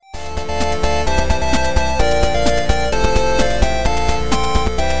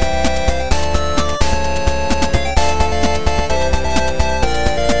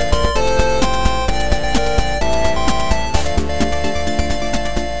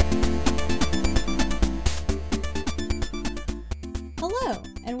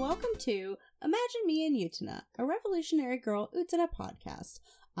to Imagine Me and Utena, a Revolutionary Girl Utena podcast.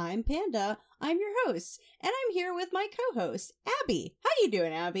 I'm Panda, I'm your host, and I'm here with my co-host, Abby. How you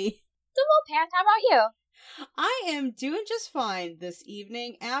doing, Abby? Doing well, Panda. How about you? I am doing just fine this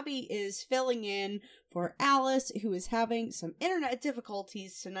evening. Abby is filling in for Alice, who is having some internet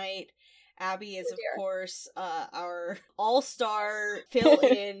difficulties tonight. Abby is, of course, our all-star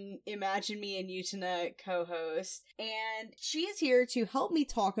fill-in Imagine Me and Utena co-host, and she is here to help me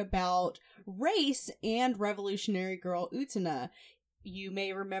talk about race and Revolutionary Girl Utena. You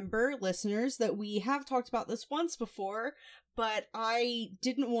may remember, listeners, that we have talked about this once before, but I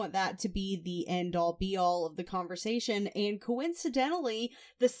didn't want that to be the end-all be-all of the conversation, and coincidentally,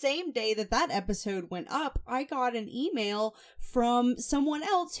 the same day that that episode went up, I got an email from someone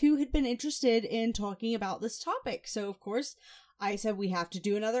else who had been interested in talking about this topic. So, of course, I said we have to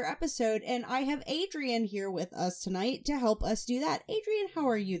do another episode, and I have Adrian here with us tonight to help us do that. Adrian, how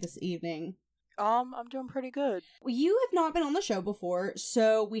are you this evening? I'm doing pretty good. You have not been on the show before,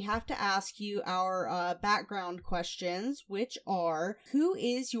 so we have to ask you our background questions, which are, who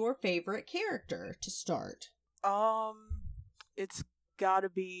is your favorite character to start? It's gotta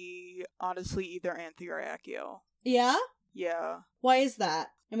be, honestly, either Anthy or Accio. Yeah? Yeah. Why is that?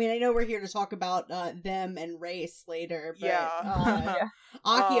 I mean, I know we're here to talk about them and race later, but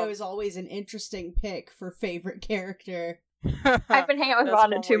Accio is always an interesting pick for favorite character. I've been hanging out with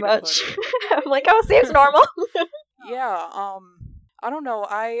Rhonda too much. I'm like, oh, seems normal. Yeah, I don't know,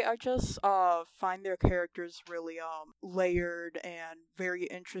 I just, find their characters really, layered and very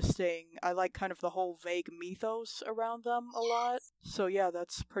interesting. I like kind of the whole vague mythos around them a lot. So yeah,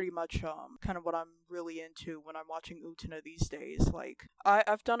 that's pretty much, kind of what I'm really into when I'm watching Utena these days. Like,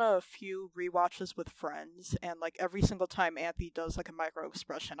 I've done a few rewatches with friends, and, like, every single time Anthy does, like, a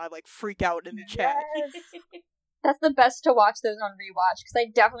micro-expression, I, like, freak out in the chat. Yes. That's the best to watch those on rewatch, because I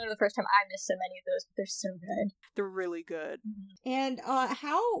definitely the first time I missed so many of those, but they're so good. They're really good. And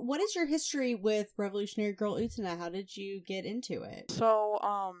what is your history with Revolutionary Girl Utena? How did you get into it? So,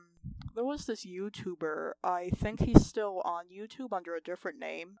 there was this YouTuber, I think he's still on YouTube under a different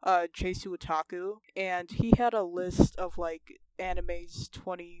name, Jesu Otaku, and he had a list of, like, anime's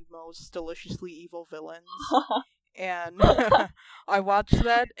 20 most deliciously evil villains, and I watched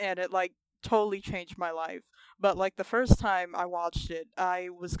that, and it, like, totally changed my life. But, like, the first time I watched it, I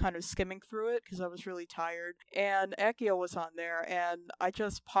was kind of skimming through it because I was really tired, and Accio was on there, and I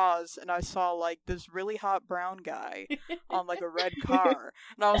just paused, and I saw, like, this really hot brown guy on, like, a red car,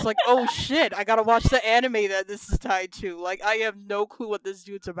 and I was like, oh shit, I gotta watch the anime that this is tied to. Like, I have no clue what this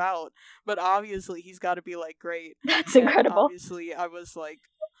dude's about, but obviously he's gotta be, like, great. That's incredible. And obviously, I was, like,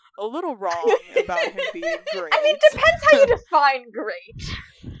 a little wrong about him being great. I mean, it depends how you define great.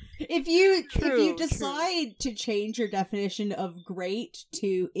 If you decide to change your definition of great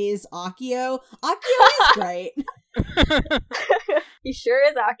to is Accio is great. He sure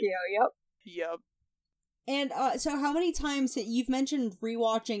is Accio, Yep. And so how many times, you've mentioned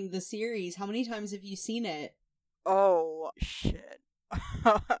rewatching the series, how many times have you seen it? Oh, shit.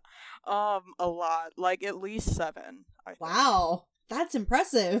 A lot. Like, at least 7, I think. Wow, that's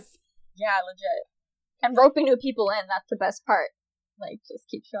impressive. Yeah, legit. And roping new people in, that's the best part. Like, just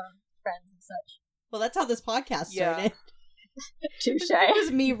keep showing friends and such. Well, that's how this podcast started. Touche. It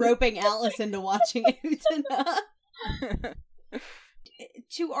was me roping Alice into watching Utena.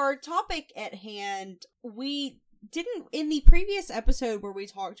 To our topic at hand, we didn't, in the previous episode where we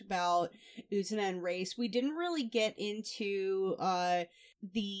talked about Utena and race, we didn't really get into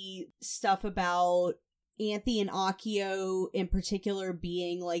the stuff about Anthy and Accio in particular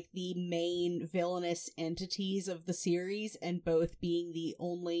being like the main villainous entities of the series and both being the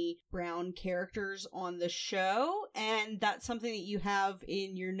only brown characters on the show, and that's something that you have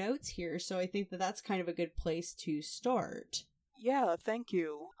in your notes here, so I think that that's kind of a good place to start. Yeah, thank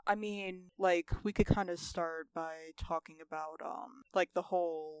you. I mean, like, we could kind of start by talking about, like, the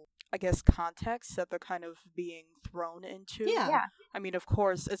whole, I guess, context that they're kind of being thrown into. Yeah. I mean, of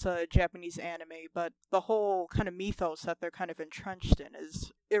course, it's a Japanese anime, but the whole kind of mythos that they're kind of entrenched in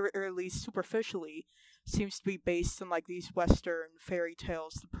is, or at least superficially, seems to be based in, like, these Western fairy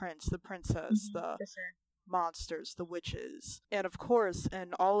tales, the prince, the princess, the monsters, the witches. And of course,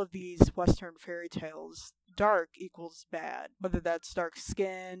 in all of these Western fairy tales, dark equals bad, whether that's dark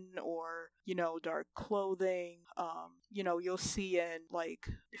skin or, you know, dark clothing. You know, you'll see in, like,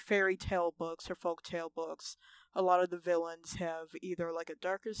 fairy tale books or folk tale books, a lot of the villains have either, like, a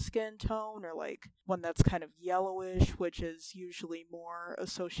darker skin tone or, like, one that's kind of yellowish, which is usually more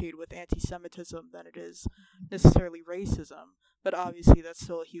associated with anti-Semitism than it is necessarily racism. But obviously that's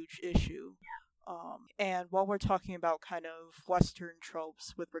still a huge issue. And while we're talking about kind of Western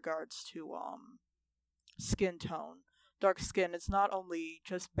tropes with regards to skin tone, dark skin is not only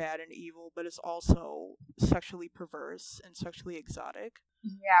just bad and evil, but it's also sexually perverse and sexually exotic.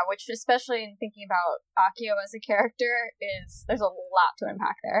 Yeah, which especially in thinking about Akio as a character there's a lot to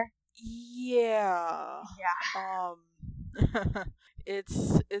unpack there. Yeah. Yeah.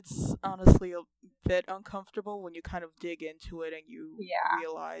 It's honestly a bit uncomfortable when you kind of dig into it and you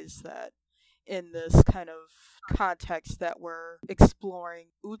realize that in this kind of context that we're exploring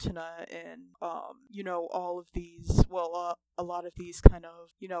Utena and all of these, a lot of these kind of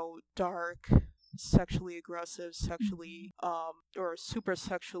dark, sexually aggressive, sexually or super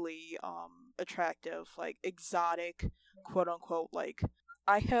sexually attractive, like exotic, quote unquote, like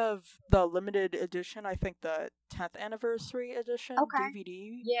I have the limited edition, I think the 10th anniversary edition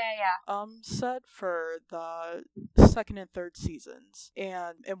DVD set for the second and third seasons.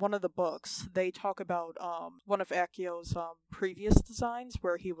 And in one of the books, they talk about one of Akio's previous designs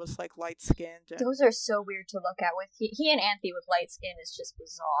where he was like light skinned. Those are so weird to look at. With he and Anthy with light skin is just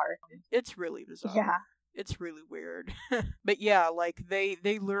bizarre. It's really bizarre. Yeah. It's really weird. But yeah, like they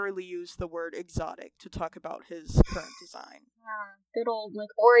literally use the word exotic to talk about his current design. Good old like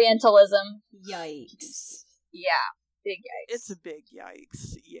Orientalism. Yikes. Yeah. Big yikes. It's a big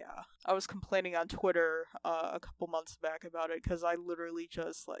yikes, yeah. I was complaining on Twitter a couple months back about it because I literally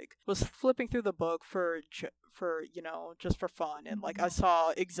just like was flipping through the book for just for fun, and like I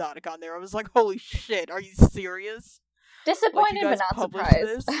saw exotic on there. I was like, holy shit, are you serious? Disappointed but not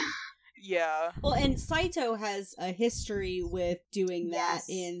surprised. This? Yeah. Well, and Saito has a history with doing that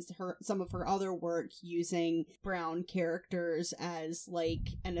in some of her other work, using brown characters as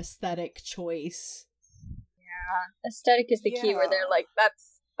like an aesthetic choice. Yeah, aesthetic is the key where they're like,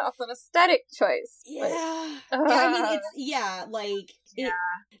 that's an aesthetic choice. Yeah. I mean,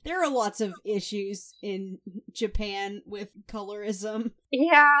 there are lots of issues in Japan with colorism.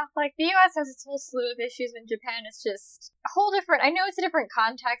 Yeah, like the US has its whole slew of issues. In Japan, it's just a whole different. I know it's a different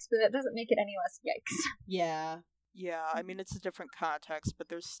context, but that doesn't make it any less yikes. Yeah. Yeah, I mean, it's a different context, but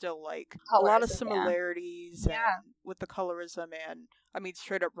there's still, like, colorism, a lot of similarities with the colorism and, I mean,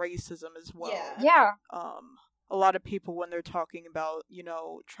 straight up racism as well. Yeah. A lot of people, when they're talking about,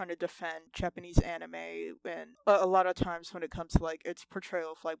 trying to defend Japanese anime, and a lot of times when it comes to, like, its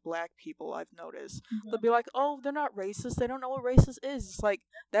portrayal of, like, black people, I've noticed, they'll be like, oh, they're not racist, they don't know what racist is. It's like,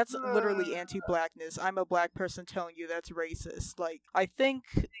 that's literally anti-blackness. I'm a black person telling you that's racist. Like, I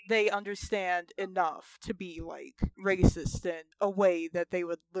think they understand enough to be, like, racist in a way that they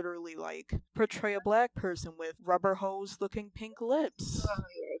would literally, like, portray a black person with rubber hose-looking pink lips. Oh,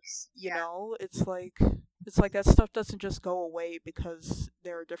 yikes. You know? It's like that stuff doesn't just go away because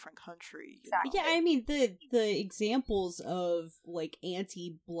they're a different country. Exactly. Yeah, I mean the examples of like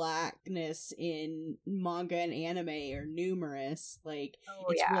anti-blackness in manga and anime are numerous. Like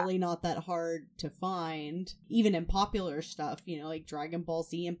it's really not that hard to find, even in popular stuff. Like Dragon Ball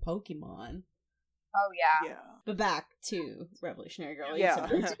Z and Pokemon. Oh yeah. But back to Revolutionary Girl.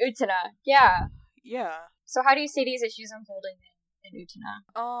 Utena. Yeah. Yeah. So how do you see these issues unfolding in Utena?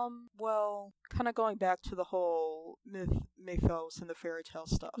 Well, kind of going back to the whole mythos and the fairy tale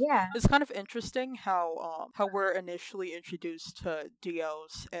stuff. Yeah. It's kind of interesting how we're initially introduced to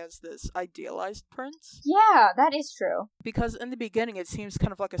Dios as this idealized prince. Yeah, that is true. Because in the beginning it seems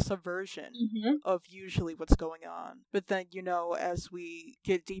kind of like a subversion of usually what's going on. But then, as we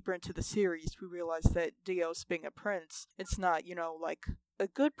get deeper into the series, we realize that Dios being a prince, it's not, like a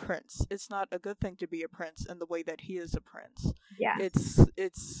good prince. It's not a good thing to be a prince in the way that he is a prince. Yeah.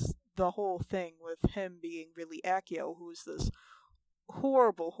 It's the whole thing with him being really Akio, who's this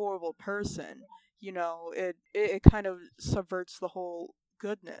horrible, horrible person. It kind of subverts the whole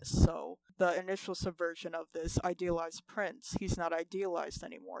goodness. So the initial subversion of this idealized prince, he's not idealized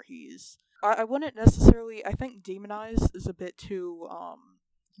anymore. I wouldn't necessarily, I think demonized is a bit too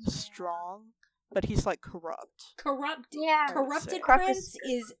strong. But he's like corrupt. Corrupted prince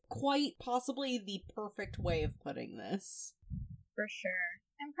is quite possibly the perfect way of putting this. For sure.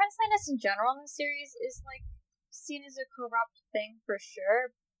 And princeliness in general in the series is like seen as a corrupt thing for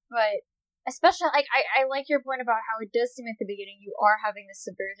sure. But especially I like your point about how it does seem at the beginning you are having this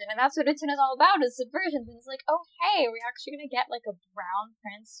subversion, and that's what Utena is all about, is subversion. And it's like, oh hey, we're actually gonna get like a brown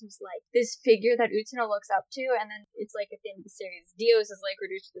prince who's like this figure that Utena looks up to, and then it's like at the end of the series, Dios is like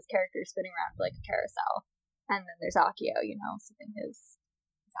reduced to this character spinning around like a carousel. And then there's Akio, sipping his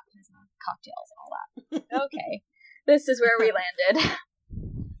cocktails and all that. Okay. This is where we landed.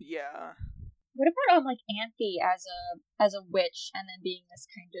 Yeah. What about like Anthy as a witch and then being this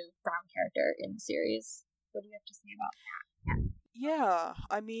kind of brown character in the series? What do you have to say about that? Yeah,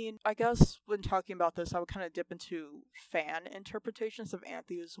 I mean, I guess when talking about this, I would kind of dip into fan interpretations of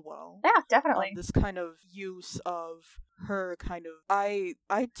Anthe as well. Yeah, definitely. This kind of use of her kind of I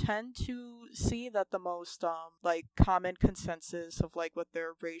tend to see that the most like common consensus of like what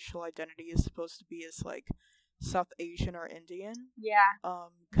their racial identity is supposed to be is like South Asian or Indian. Yeah.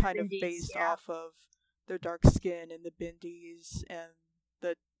 Kind of Bindis, based yeah. off of their dark skin and the bindis and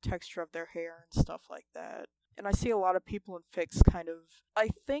the texture of their hair and stuff like that. And I see a lot of people in fics kind of, I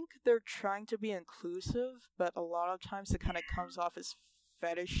think they're trying to be inclusive, but a lot of times it kind of comes off as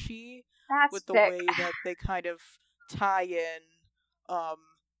fetishy with the way that they kind of tie in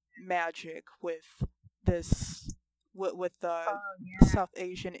magic with this, with the South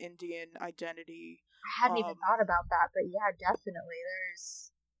Asian Indian identity. I hadn't even thought about that, but yeah, definitely.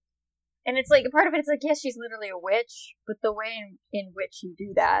 And it's like, part of it's like, yes, she's literally a witch, but the way in which you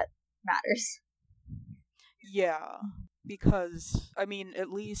do that matters. Yeah, because, I mean,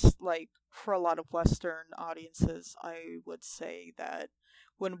 at least, like, for a lot of Western audiences, I would say that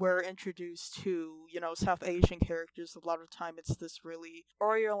when we're introduced to, South Asian characters, a lot of time it's this really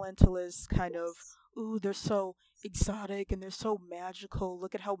Orientalist kind of, ooh, they're so exotic and they're so magical,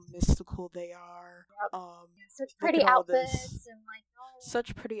 look at how mystical they are. Such pretty outfits and like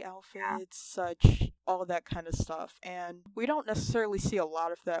such pretty outfits, such all that kind of stuff. And we don't necessarily see a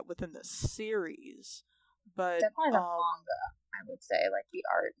lot of that within the series. But definitely the manga, I would say, like the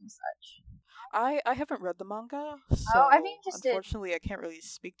art and such. I haven't read the manga, so I'd be interested. Unfortunately, I can't really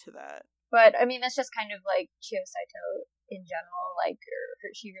speak to that. But I mean, that's just kind of like Chio Saito in general. Like,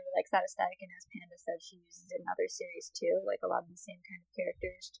 she really likes that aesthetic, and as Panda said, she uses it in other series too. Like a lot of the same kind of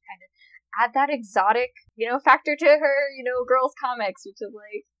characters to kind of add that exotic, factor to her, girls' comics, which is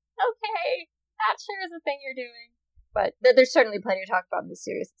like, okay, that sure is a thing you're doing. But there's certainly plenty to talk about in the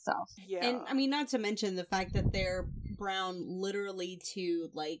series itself. Yeah. And, I mean, not to mention the fact that they're brown literally to,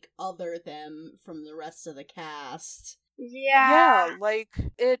 like, other them from the rest of the cast. Yeah,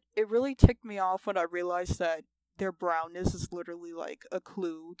 like, it really ticked me off when I realized that their brownness is literally, like, a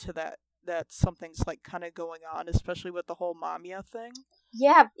clue to that something's, like, kind of going on, especially with the whole Mamiya thing.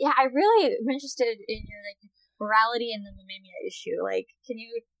 Yeah, I really am interested in your, like, morality in the Mamiya issue. Like, I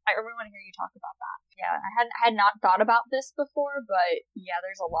really want to hear you talk about that. Yeah, I had not thought about this before, but yeah,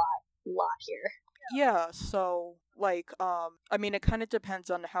 there's a lot here. Yeah, so, like, I mean, it kind of depends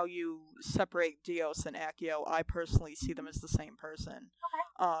on how you separate Dios and Accio. I personally see them as the same person.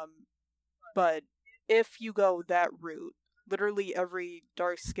 Okay. But if you go that route, literally every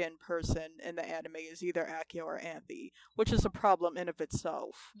dark-skinned person in the anime is either Accio or Anthe, which is a problem in of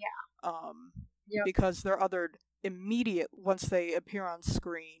itself. Yeah. Yep. Because they're othered immediate once they appear on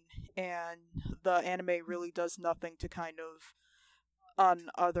screen, and the anime really does nothing to kind of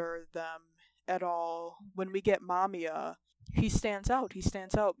unother them at all. When we get Mamiya, he stands out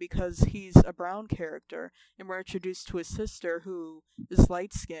because he's a brown character, and we're introduced to his sister who is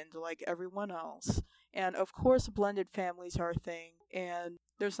light-skinned like everyone else. And of course blended families are a thing, and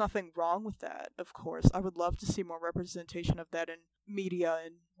there's nothing wrong with that, of course. I would love to see more representation of that in media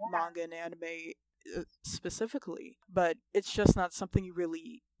and manga and anime specifically, but it's just not something you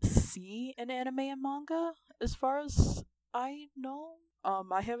really see in anime and manga as far as I know.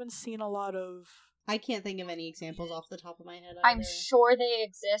 I haven't seen a lot of... I can't think of any examples off the top of my head either. I'm sure they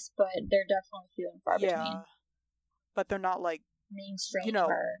exist, but they're definitely few and far between. But they're not like mainstream.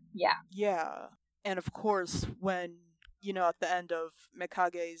 Yeah. And of course, when at the end of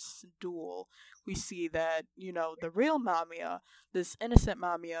Mikage's duel, we see that, the real Mamiya, this innocent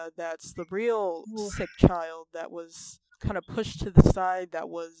Mamiya, that's the real sick child that was kind of pushed to the side, that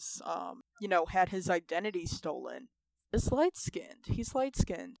was, had his identity stolen, is light-skinned. He's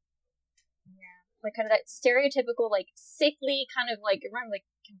light-skinned. Yeah. Like, kind of that stereotypical, like, sickly kind of, like, remember, like,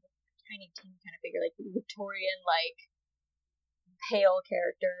 kind of Tiny Tim kind of figure, like, Victorian, like, pale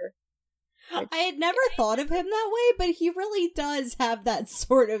character. I had never thought of him that way, but he really does have that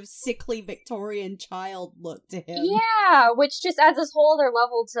sort of sickly Victorian child look to him. Yeah, which just adds this whole other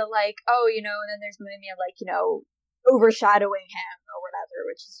level to, like, and then there's Mamiya, like, overshadowing him or whatever,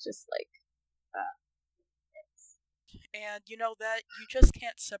 which is just, like, and, that you just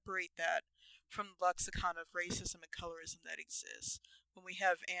can't separate that from the lexicon of racism and colorism that exists. When we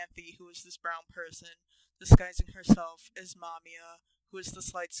have Anthe, who is this brown person, disguising herself as Mamiya, who is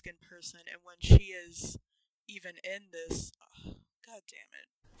this light-skinned person, and when she is even in this... God damn it.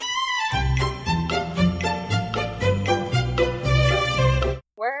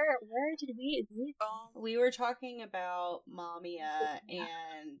 Where did we... We were talking about Mamiya,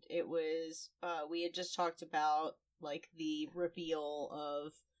 and it was... we had just talked about, like, the reveal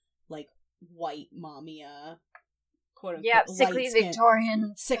of, like, white Mamiya, quote unquote Yeah, sickly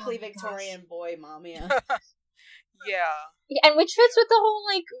Victorian. Sickly Victorian boy Mamiya. Yeah. And which fits with the whole,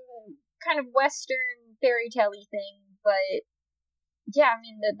 like, kind of Western fairy tale-y thing, but yeah, I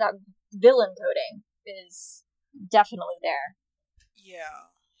mean, that villain coding is definitely there.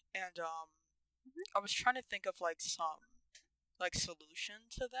 Yeah. And, I was trying to think of, like, some, like, solution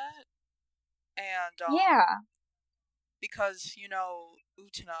to that. And, Yeah. because, you know,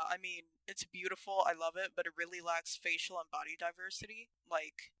 Utena, I mean, it's beautiful, I love it, but it really lacks facial and body diversity.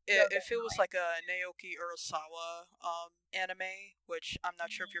 Like, if it was like a Naoki Urasawa anime, which I'm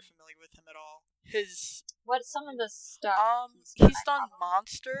not sure if you're familiar with him at all. What's some of the stuff? He's done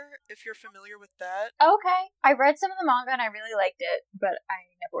Monster, if you're familiar with that. Okay. I read some of the manga and I really liked it, but I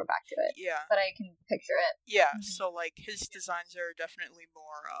never went back to it. Yeah. But I can picture it. Yeah, so, like, his designs are definitely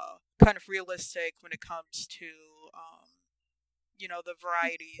more, kind of realistic when it comes to, you know, the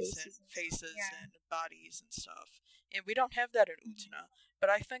varieties and faces and bodies and stuff. And we don't have that in Utena. But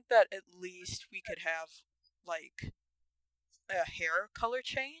I think that at least we could have, like, a hair color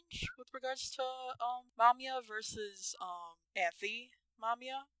change with regards to, Mamiya versus, Anthy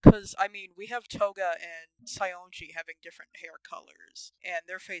Mamiya. Because, I mean, we have Toga and Saionji having different hair colors. And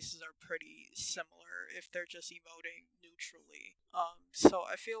their faces are pretty similar if they're just emoting neutrally. So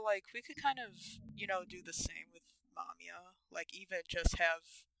I feel like we could kind of, you know, do the same with Mamiya. Like, even just have,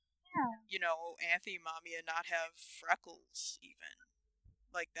 you know, Anthy Mamiya not have freckles, even.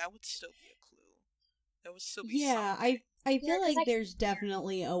 Like, that would still be a clue. That would still be something. I feel like there's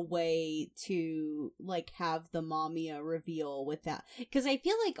definitely a way to, like, have the Mamiya reveal with that. Because I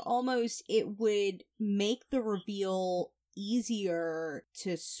feel like almost it would make the reveal easier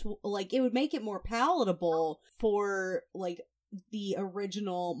to, like, it would make it more palatable for, like, the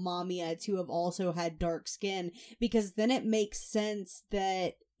original Mamiya to have also had dark skin, because then it makes sense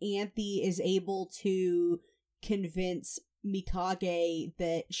that Anthy is able to convince Mikage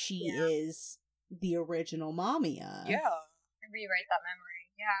that she is the original Mamiya. Yeah. Rewrite that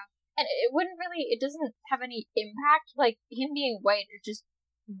memory, yeah. And it doesn't have any impact, like, him being white is just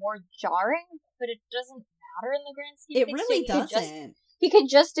more jarring, but it doesn't matter in the grand scheme of things. It really doesn't. He could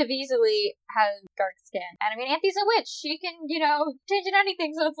just have easily had dark skin. And I mean, Anthy's a witch. She can, you know, change in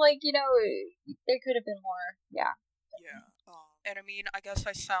anything. So it's like, you know, there could have been more. Yeah. Yeah. And I mean, I guess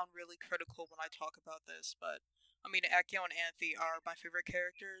I sound really critical when I talk about this, but I mean, Akio and Anthy are my favorite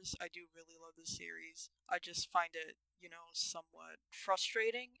characters. I do really love the series. I just find it, you know, somewhat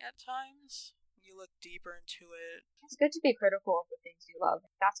frustrating at times when you look deeper into it. It's good to be critical of the things you love.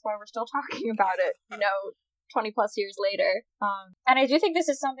 That's why we're still talking about it, you know, 20 plus years later. And I do think this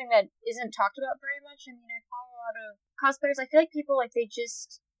is something that isn't talked about very much. I mean, I follow a lot of cosplayers. I feel like people, like,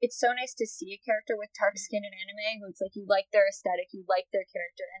 it's so nice to see a character with dark skin in anime who it's like you like their aesthetic, you like their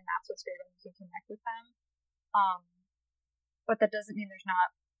character, and that's what's great when you can connect with them. But that doesn't mean there's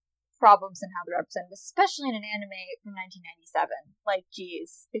not problems in how they're represented, especially in an anime from 1997. Like,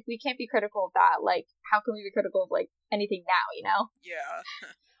 geez, if we can't be critical of that, like, how can we be critical of, like, anything now, you know? Yeah.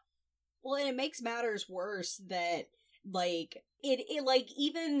 Well, and it makes matters worse that, like, it like,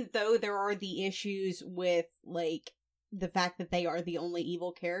 even though there are the issues with, like, the fact that they are the only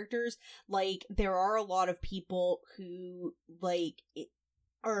evil characters, like, there are a lot of people who, like,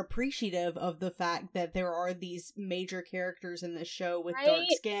 are appreciative of the fact that there are these major characters in the show with dark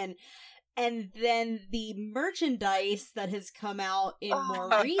skin. And then the merchandise that has come out in more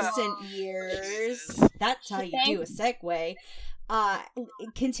recent years, that's how you do a segue,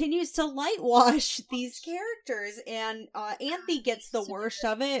 continues to whitewash these characters, and Anthy gets the worst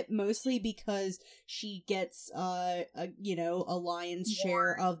of it, mostly because she gets a lion's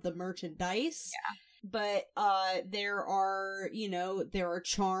share of the merchandise. Yeah. But there are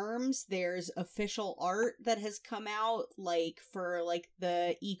charms, there's official art that has come out, like, for, like,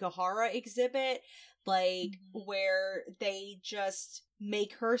 the Ikehara exhibit, like, where they just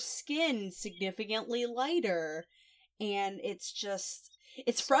make her skin significantly lighter. And it's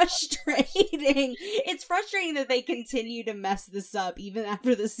frustrating. It's frustrating that they continue to mess this up even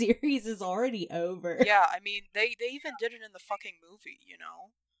after the series is already over. Yeah, I mean, they even did it in the fucking movie, you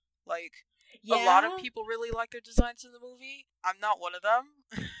know? Like, a lot of people really like their designs in the movie. I'm not one of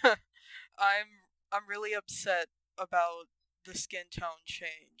them. I'm really upset about the skin tone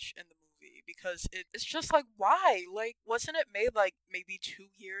change in the movie, because it's just like, why? Like, wasn't it made, like, maybe 2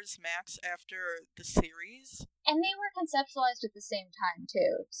 years max after the series? And they were conceptualized at the same time,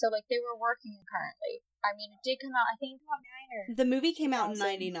 too. So, like, they were working currently. I mean, it did come out, I think, the movie came out in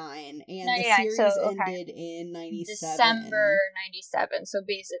 99, and the series ended in 97. December 97, so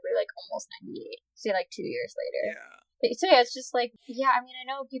basically, like, almost 98. So, like, 2 years later. Yeah. So, yeah, it's just like, yeah, I mean, I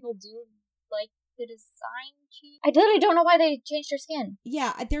know people do like the design change. I literally don't know why they changed her skin.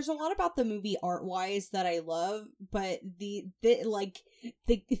 Yeah, there's a lot about the movie art-wise that I love, but the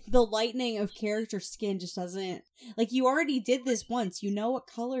lightening of character skin just doesn't... Like, you already did this once. You know what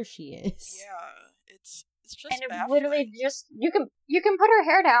color she is. Yeah, it's just and it baffling. literally just you can put her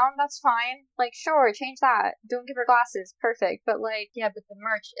hair down, that's fine. Like, sure, change that. Don't give her glasses, perfect. But like, yeah, but the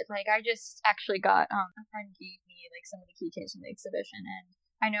merch, I just actually got a friend gave me like some of the keychains from the exhibition, and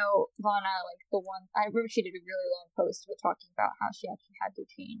I know Lana, like the one I remember she did a really long post with talking about how she actually had to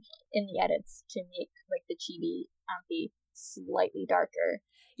change in the edits to make like the chibi Amphi slightly darker.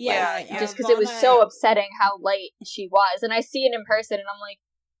 Yeah, just because it was so upsetting how light she was, and I see it in person, and I'm like,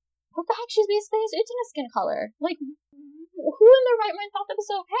 what the heck? She's basically his Utena skin color. Like, who in their right mind thought that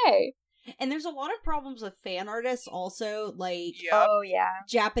was okay? And there's a lot of problems with fan artists also, like... Yep. Oh, yeah.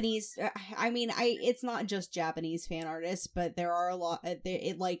 Japanese... it's not just Japanese fan artists, but there are a lot...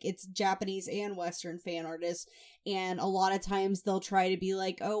 it's Japanese and Western fan artists, and a lot of times they'll try to be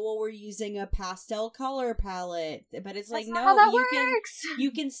like, oh, well, we're using a pastel color palette. But it's That's like, not no, how that works.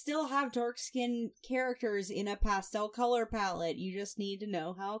 you can still have dark-skinned characters in a pastel color palette. You just need to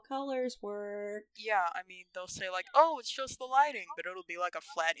know how colors work. Yeah, I mean, they'll say like, oh, it's just the lighting, but it'll be like a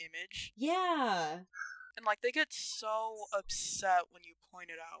flat image. Yeah. And like, they get so upset when you point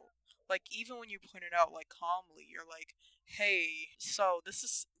it out. Like, even when you point it out, like, calmly, you're like, hey, so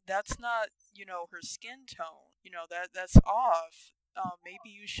that's not, her skin tone. That's off.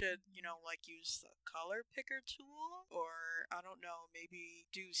 Maybe you should, like, use the color picker tool, or, I don't know, maybe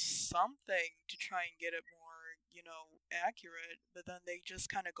do something to try and get it more, accurate, but then they just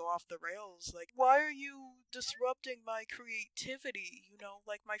kind of go off the rails, like, why are you disrupting my creativity?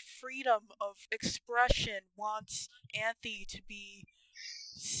 Like, my freedom of expression wants Anthe to be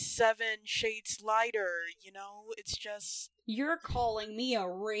 7 shades lighter, it's just... You're calling me a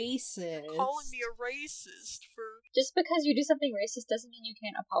racist. Calling me a racist for... Just because you do something racist doesn't mean you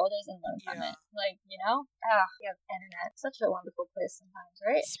can't apologize and learn from it. Like, yeah, internet. Such a wonderful place sometimes,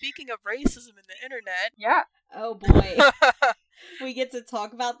 right? Speaking of racism in the internet... Yeah. Oh boy. We get to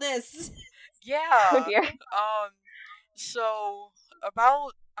talk about this. Yeah. Oh dear. So,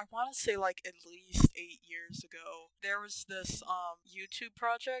 about... I want to say like at least 8 years ago, there was this YouTube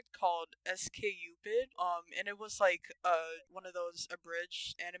project called SKUpid, and it was like one of those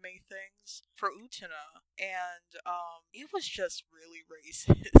abridged anime things for Utena, and it was just really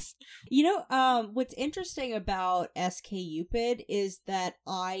racist. What's interesting about SKUpid is that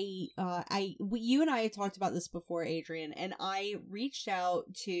you and I had talked about this before, Adrian, and I reached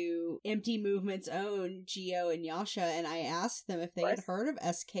out to Empty Movement's own Gio and Yasha, and I asked them if they had heard of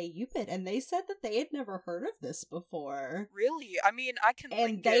SKUpid, and they said that they had never heard of this before. Really? I mean, I can.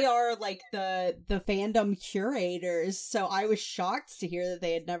 And they are like the fandom curators, so I was shocked to hear that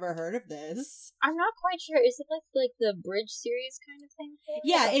they had never heard of this. I'm not quite sure. Is it like the Bridge series kind of thing?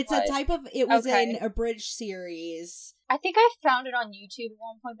 Yeah, it's a type of. It was an abridged series. I think I found it on YouTube at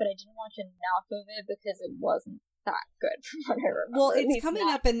one point, but I didn't watch enough of it because it wasn't that good from what I remember. Well, it's coming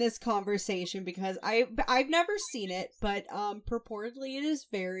up in this conversation because I've never seen it, but purportedly it is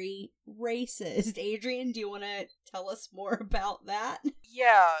very racist. Adrian, do you want to tell us more about that?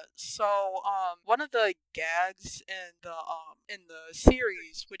 Yeah, so one of the gags in the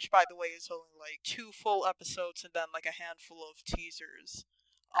series, which by the way is only like 2 full episodes and then like a handful of teasers.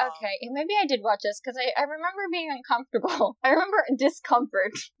 Okay, and maybe I did watch this because I remember being uncomfortable. I remember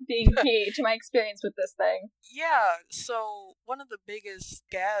discomfort being key to my experience with this thing. Yeah, so one of the biggest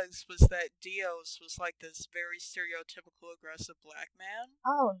gags was that Dios was like this very stereotypical aggressive black man.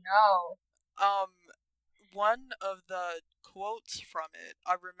 Oh no. One of the quotes from it,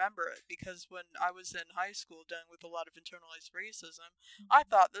 I remember it because when I was in high school dealing with a lot of internalized racism, I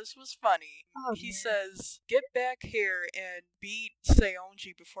thought this was funny. Oh, he says, "Get back here and beat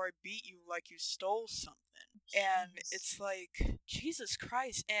Seonji before I beat you like you stole something." And it's like, Jesus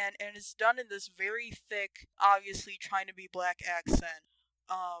Christ. And it's done in this very thick, obviously trying to be black accent.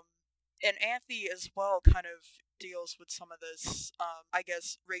 And Anthe as well kind of deals with some of this, I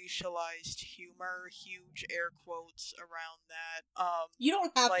guess, racialized humor, huge air quotes around that. You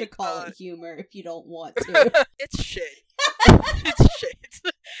don't have to call it humor if you don't want to. It's shit. It's shit.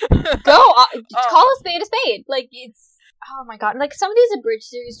 Call a spade a spade. Like, it's, oh my god. Like, some of these abridged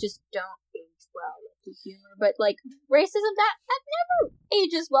series just don't age well with the humor, but, like, racism, that never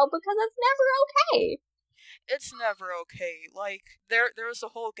ages well because it's never okay. It's never okay. Like, there was a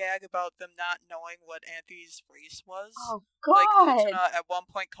whole gag about them not knowing what Anthe's race was. Oh, God. Like, Utena at one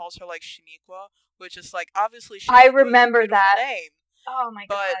point calls her, like, Shaniqua, which is, like, obviously Shaniqua I remember is a beautiful that. name. Oh my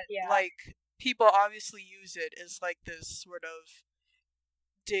god, But, yeah. like, people obviously use it as, like, this sort of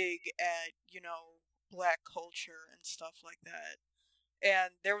dig at, black culture and stuff like that.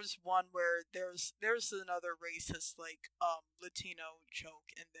 And there was one where there's another racist Latino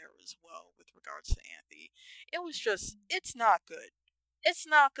joke in there as well with regards to Anthe. It was just it's not good. It's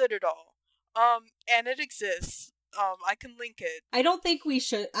not good at all. And it exists. I can link it. I don't think we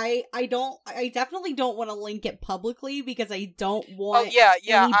should. I definitely don't want to link it publicly because I don't want. Oh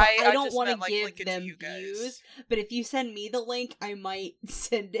yeah. I don't want to give them views. But if you send me the link, I might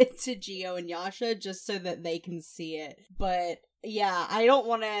send it to Gio and Yasha just so that they can see it. But yeah, I don't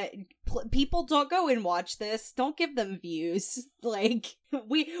want to. People don't go and watch this. Don't give them views. Like I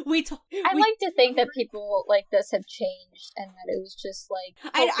like to think that people like this have changed and that it was just like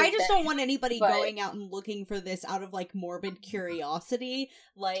I just don't want anybody going out and looking for this out of like morbid curiosity.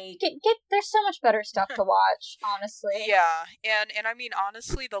 Like there's so much better stuff to watch, honestly. Yeah, and I mean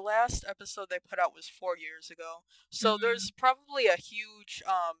honestly, the last episode they put out was 4 years ago, so there's probably a huge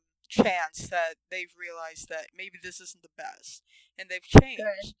chance that they've realized that maybe this isn't the best, and they've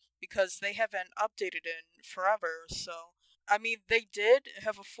changed because they haven't updated in forever. So I mean, they did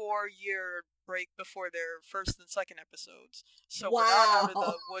have a 4-year break before their first and second episodes, so we're not out of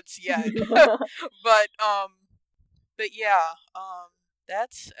the woods yet. but yeah,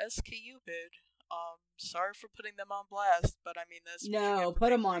 that's SKUpid. Sorry for putting them on blast, but I mean that's put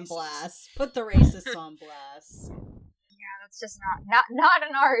them on blast. Put the racists on blast. Yeah, that's just not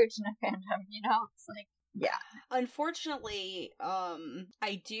an Arjuna fandom, It's like, yeah. Unfortunately,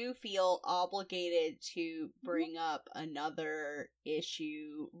 I do feel obligated to bring up another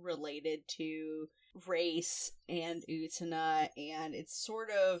issue related to race and Utena, and it's sort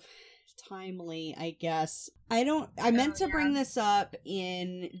of timely, I guess. I meant to bring this up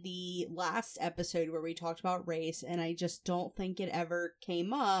in the last episode where we talked about race, and I just don't think it ever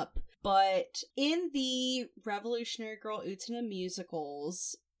came up. But in the Revolutionary Girl Utena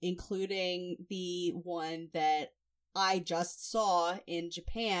musicals, including the one that I just saw in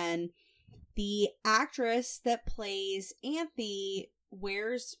Japan, the actress that plays Anthe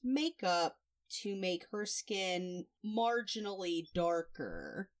wears makeup to make her skin marginally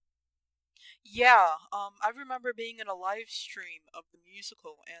darker. Yeah, I remember being in a live stream of the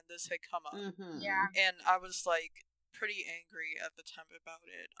musical and this had come up. Mm-hmm. Yeah. And I was, pretty angry at the time about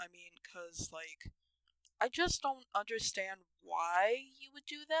it. I mean, 'cause, I just don't understand why you would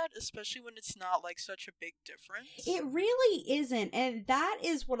do that, especially when it's not, such a big difference. It really isn't, and that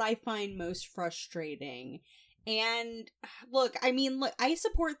is what I find most frustrating. And look, I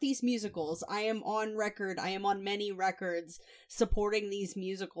support these musicals. I am on record. I am on many records supporting these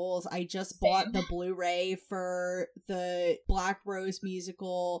musicals. I just bought the Blu-ray for the Black Rose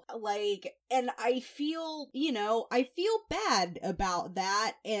musical. And I feel bad about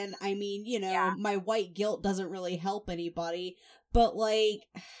that. And I mean, my white guilt doesn't really help anybody. But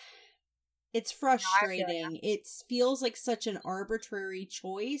it's frustrating. It feels like such an arbitrary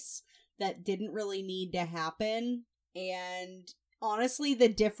choice that didn't really need to happen, and honestly the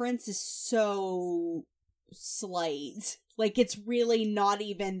difference is so slight. It's really not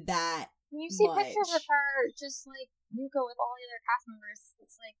even that when you see much. Pictures of her just Yuko with all the other cast members,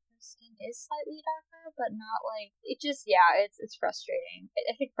 it's her skin is slightly darker, but not it's frustrating.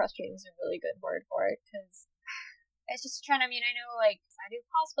 I think frustrating is a really good word for it, because it's just I know I do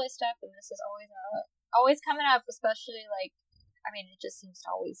cosplay stuff, and this is always coming up, especially it just seems to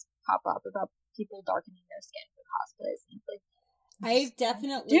always pop up about people darkening their skin for cosplays. I've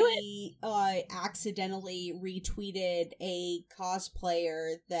definitely accidentally retweeted a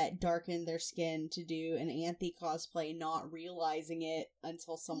cosplayer that darkened their skin to do an Anthe cosplay, not realizing it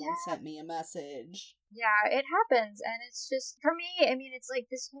until someone sent me a message. Yeah, it happens, and it's just, for me, it's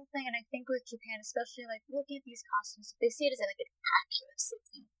this whole thing, and I think with Japan, especially, looking at these costumes, they see it as an accuracy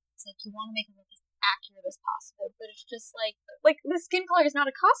thing. It's you want to make it look as accurate as possible, but it's just the skin color is not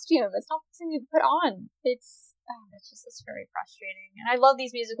a costume. It's not something you put on. It's very frustrating. And I love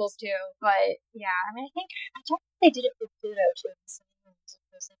these musicals too, but yeah, I don't think they did it with Pluto too.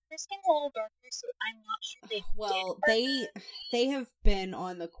 Their skin's a little darker, so I'm not sure they they have been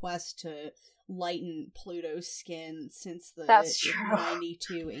on the quest to lighten Pluto's skin since the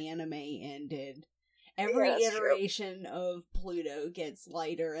 92 anime ended. Every iteration of Pluto gets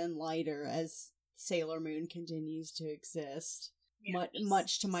lighter and lighter as Sailor Moon continues to exist. Yeah,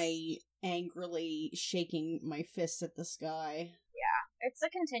 much to my angrily shaking my fist at the sky. Yeah, it's a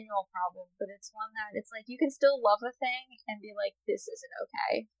continual problem, but it's one that you can still love a thing and be this isn't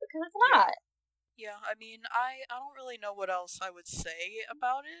okay, because it's not. Yeah, I don't really know what else I would say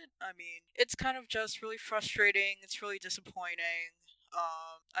about it. It's kind of just really frustrating. It's really disappointing.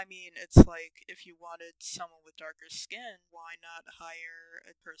 I mean, it's like, if you wanted someone with darker skin, why not hire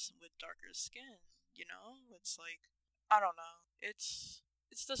a person with darker skin? You know? It's like, I don't know. It's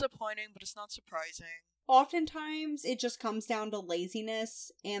disappointing, but it's not surprising. Oftentimes, it just comes down to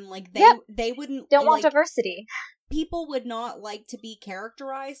laziness, and, like, Yep. they wouldn't... Don't want like, diversity. people would not like to be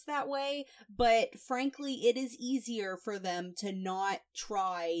characterized that way, but frankly, it is easier for them to not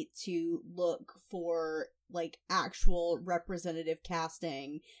try to look for, like, actual representative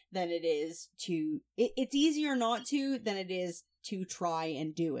casting than it is to... It's easier not to than it is to try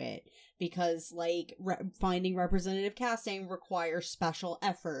and do it, because, like, finding representative casting requires special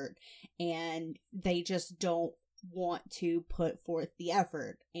effort, and they just don't want to put forth the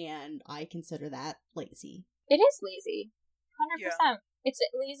effort, and I consider that lazy. It is lazy. 100%. Yeah. It's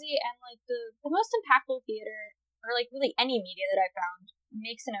lazy, and, like, the most impactful theater, or, like, really any media that I found,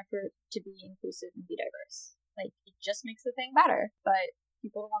 makes an effort to be inclusive and be diverse. Like, it just makes the thing better, but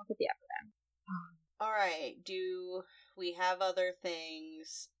people don't want to put the effort in. Alright, do we have other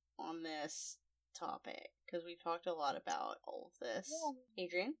things on this topic? Because we've talked a lot about all of this. Yeah.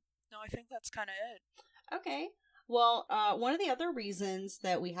 Adrian? No, I think that's kind of it. Okay. Well, one of the other reasons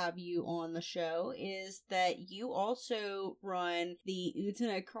that we have you on the show is that you also run the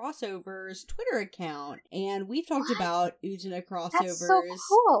Utena Crossovers Twitter account, and we've talked about Utena Crossovers That's so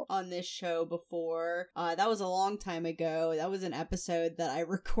cool. on this show before. That was a long time ago. That was an episode that I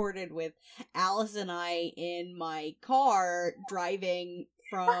recorded with Alice and I in my car driving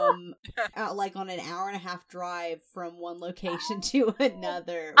from like on an hour and a half drive from one location to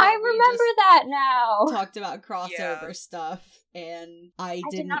another. I remember that now. Talked about crossover stuff, and I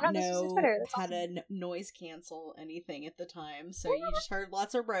didn't not know know this was Twitter. That's how awesome. to noise cancel anything at the time, so you just heard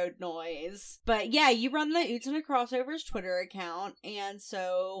lots of road noise. But yeah, you run the Utena Crossovers Twitter account, and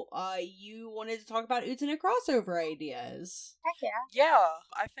so you wanted to talk about Utena crossover ideas. Heck yeah. Yeah,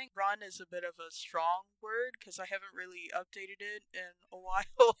 I think run is a bit of a strong word, because I haven't really updated it in a while.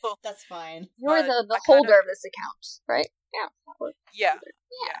 That's fine. You're But the I holder kinda- of this account, right? Yeah. That works. Yeah.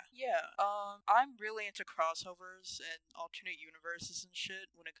 I'm really into crossovers and alternate universes and shit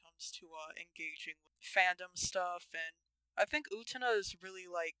when it comes to engaging with fandom stuff, and I think Utena is really,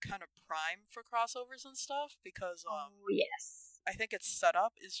 like, kind of prime for crossovers and stuff, because Oh, yes. I think its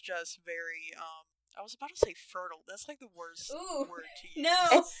setup is just very I was about to say fertile. That's like the worst Ooh, word to use.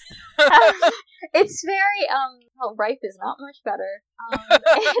 no. It's very, well, ripe is not much better.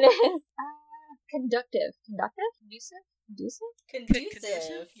 It is, conductive. Conductive? Conducive?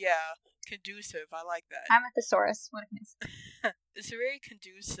 Conducive. Yeah, conducive. I like that. I'm a thesaurus. What can I say? It's very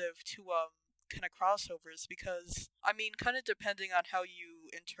conducive to kind of crossovers, because I mean, kind of depending on how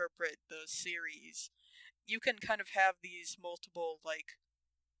you interpret the series, you can kind of have these multiple, like,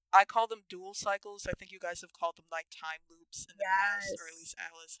 I call them dual cycles. I think you guys have called them, like, time loops in the past, or at least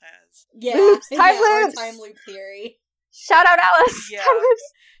Alice has. Yeah, Loops, time or loops. time loop theory. Shout out Alice! Yeah. Time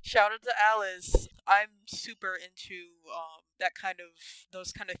loops. Shout out to Alice. I'm super into that kind of,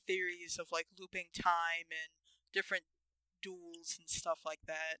 those kind of theories of, like, looping time and different duels and stuff like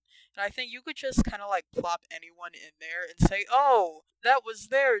that. And I think you could just kind of, like, plop anyone in there and say, oh, that was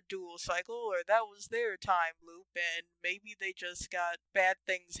their dual cycle, or that was their time loop, and maybe they just got bad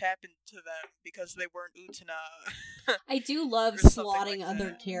things happen to them because they weren't Utena. I do love Or something slotting like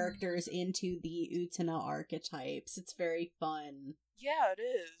other that. characters into the Utena archetypes. It's very fun. Yeah, it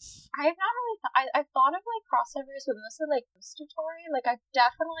is. I've not really I've thought of, like, crossovers, but mostly, like, Story. Like, I've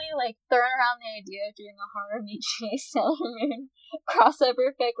definitely, like, thrown around the idea of doing a Harumichi Sailor Moon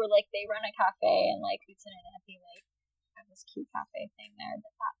crossover fic where, like, they run a cafe and, like, Utena and Epi, like, have this cute cafe thing there,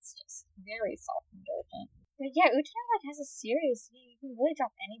 but that's just very self-indulgent. But yeah, Utena, like, has a series. You can really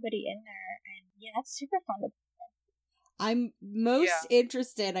drop anybody in there, and yeah, that's super fun to I'm most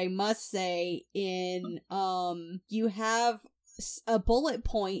interested, I must say, in you have a bullet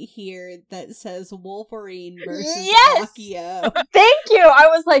point here that says Wolverine versus Yes! Akio. Thank you! I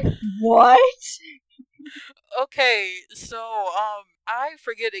was like, what? Okay, so, I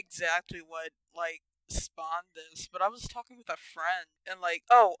forget exactly what, like, spawned this, but I was talking with a friend, and, like,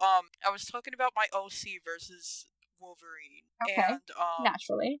 I was talking about my OC versus Wolverine. Okay. And,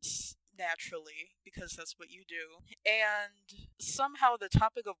 Naturally. naturally, because that's what you do. And somehow the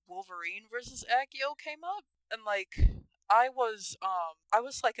topic of Wolverine versus Akio came up, and, like, I was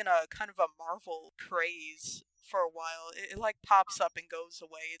like in a kind of a Marvel craze for a while. It like pops up and goes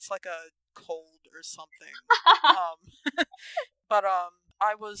away. It's like a cold or something. But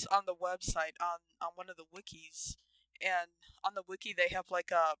I was on the website on one of the wikis, and on the wiki they have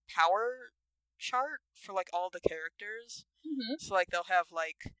like a power chart for like all the characters. Mm-hmm. So like they'll have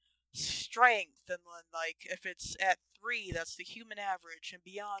like strength, and then, like, if it's at 3, that's the human average, and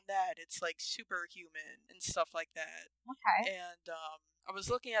beyond that, it's, like, superhuman, and stuff like that. Okay. And, I was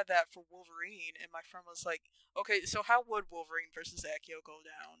looking at that for Wolverine, and my friend was like, okay, so how would Wolverine versus Akio go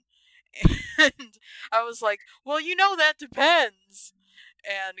down? And I was like, well, that depends.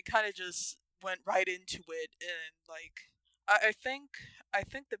 And kind of just went right into it, and, like, I think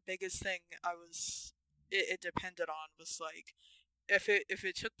the biggest thing it depended on was, like, if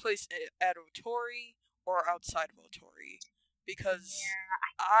it took place at Otori or outside of Otori, because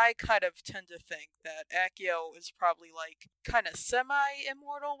I kind of tend to think that Akio is probably, like, kind of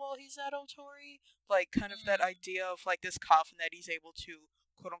semi-immortal while he's at Otori, like, kind of that idea of, like, this coffin that he's able to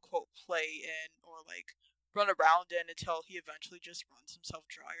quote-unquote play in, or, like, run around in until he eventually just runs himself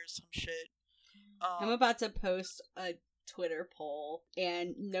dry or some shit. I'm about to post a Twitter poll,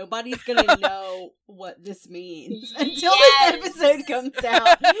 and nobody's gonna know what this means until this episode comes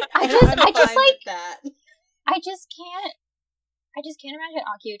out. I just can't imagine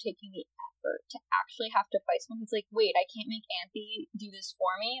Akio taking the effort to actually have to fight someone who's like, wait, I can't make Anthe do this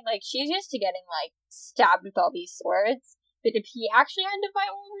for me. Like, she's used to getting, like, stabbed with all these swords. But if he actually had to fight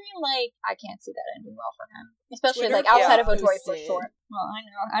Wolverine, like, I can't see that ending well for him. Especially, Twitter like, outside of Otori for posted. sure. Well,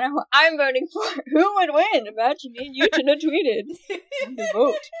 I know who I'm voting for. Who would win? Imagine me and you should have tweeted.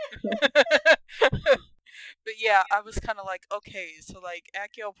 Vote. But yeah, I was kind of like, okay, so, like,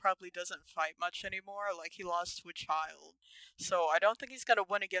 Akio probably doesn't fight much anymore, like, he lost to a child, so I don't think he's gonna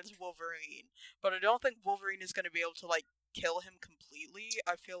win against Wolverine, but I don't think Wolverine is gonna be able to, like, kill him completely.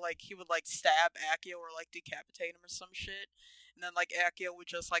 I feel like he would, like, stab Akio or, like, decapitate him or some shit, and then, like, Akio would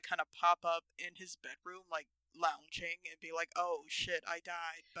just, like, kind of pop up in his bedroom, like, lounging, and be like, oh shit, I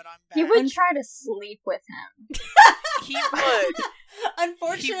died, but I'm back. You would try to sleep with him. He would.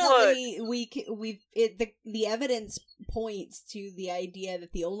 Unfortunately, the evidence points to the idea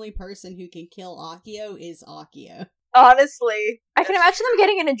that the only person who can kill Akio is Akio. Honestly. I can imagine them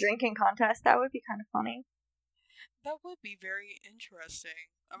getting in a drinking contest. That would be kind of funny. That would be very interesting.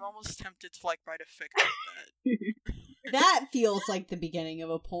 I'm almost tempted to, like, write a fic about that. That feels like the beginning of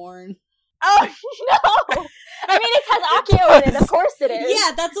a porn. Oh, no! I mean, it has Akio in it, of course it is.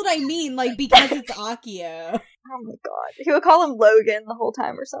 Yeah, that's what I mean, like, because it's Akio. Oh my god. He would call him Logan the whole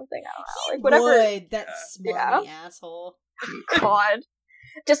time or something, I don't know. Like, whatever. Would, that smarmy asshole. God.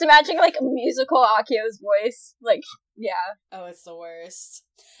 Just imagine, like, a musical Akio's voice. Like, yeah. Oh, it's the worst.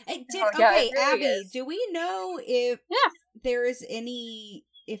 Yeah, Okay, it really Abby, is. do we know if there was any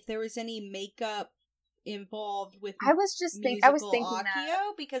makeup involved with I was thinking Akio?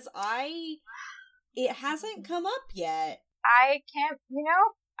 that. Because it hasn't come up yet. I can't,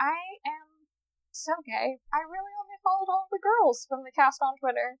 I am so gay. I really only followed all the girls from the cast on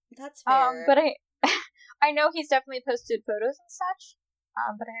Twitter. That's fair. But I know he's definitely posted photos and such,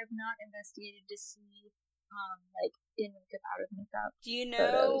 but I have not investigated to see, like, in makeup, out of makeup. Do you know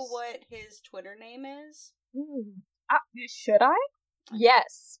photos. what his Twitter name is? Should I?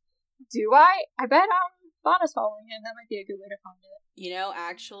 Yes. Do I? I bet Bonna's following him. That might be a good way to find it.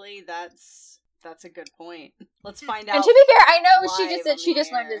 Actually, that's a good point. Let's find out. And to be fair, I know she just said live she on just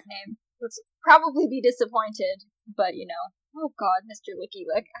the learned air. his name. Let's probably be disappointed, but oh god, Mr. Licky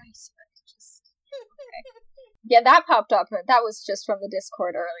Lick. I swear, just okay. Yeah, that popped up. That was just from the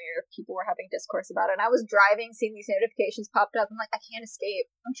Discord earlier. People were having discourse about it, and I was driving, seeing these notifications popped up. I'm like, I can't escape.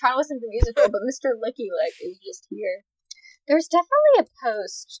 I'm trying to listen to the musical, but Mr. Licky Lick is just here. There's definitely a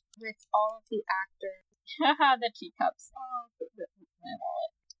post with all of the actors. Haha, the teacups. Oh, my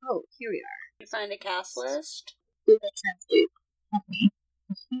wallet. Oh, here we are. You find a cast list? Google Translate.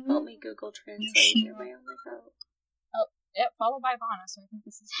 Help me Google Translate. You're my only hope. Oh, yep, followed by Vanna, so I think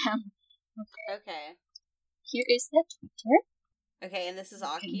this is him. Okay. Here is the Twitter. Okay, and this is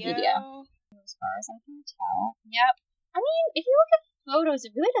Wikipedia. Akio. As far as I can tell. Yep. I mean, if you look at photos,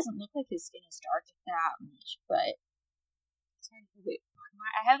 it really doesn't look like his skin is dark that much, but... Wait,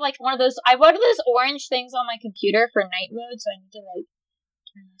 I have, like, one of those orange things on my computer for night mode, so I need to, like,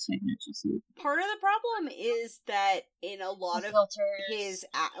 turn this so I can actually see. Part of the problem is that in a lot of filters. his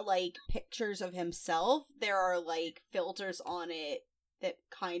like pictures of himself, there are like filters on it that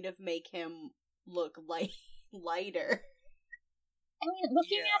kind of make him look lighter. I mean,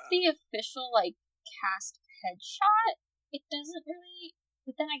 looking at the official, like, cast headshot, it doesn't really...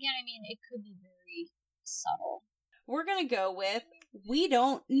 But then again, I mean, it could be very subtle. We're gonna go with, we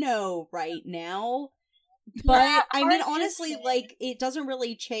don't know right now. But, I mean, honestly, like, it doesn't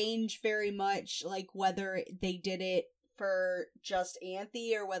really change very much, like, whether they did it for just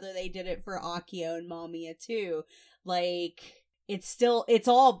Anthe or whether they did it for Akio and Mamiya too. Like, it's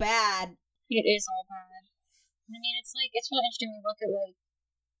all bad. It is all bad. I mean, it's really interesting to look at, like,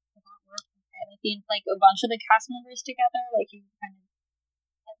 the artwork like a bunch of the cast members together, like you kind of,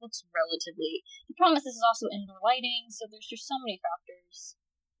 it looks relatively. The problem is this is also indoor lighting, so there's just so many factors.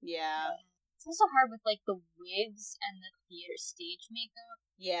 Yeah. It's also hard with like the wigs and the theater stage makeup.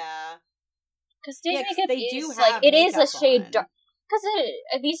 Yeah. Because stage makeup they is do like have it is a makeup shade on. dark. Because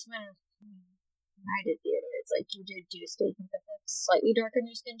at least when I did theater, it's like you did do stage makeup that's slightly darker in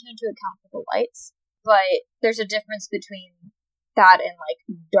your skin tone to account for the lights. But there's a difference between that and like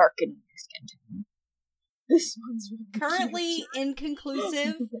darkening your skin tone. This one's really Currently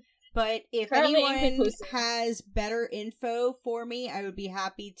inconclusive, but if Currently anyone inconclusive. has better info for me, I would be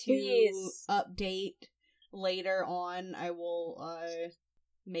happy to Please. update later on. I will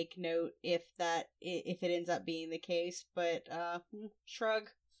make note if it ends up being the case, but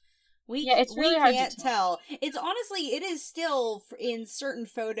shrug. It's really hard to can't tell. It's honestly, it is still in certain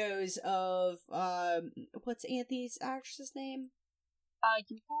photos of what's Anthony's actress's name?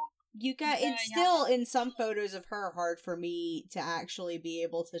 Yuka. It's still in some photos of her hard for me to actually be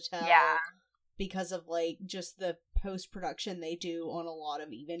able to tell. Yeah. Because of like just the post production they do on a lot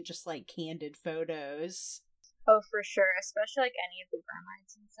of even just like candid photos. Oh, for sure, especially like any of the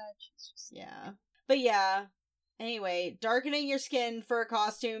bromides and such. It's just... Yeah. But yeah. Anyway, darkening your skin for a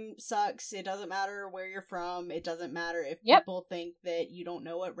costume sucks. It doesn't matter where you're from. It doesn't matter if people think that you don't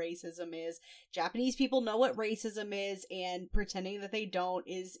know what racism is. Japanese people know what racism is, and pretending that they don't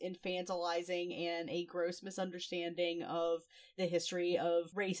is infantilizing and a gross misunderstanding of the history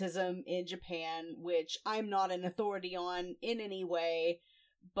of racism in Japan, which I'm not an authority on in any way,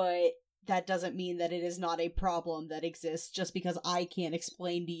 but that doesn't mean that it is not a problem that exists just because I can't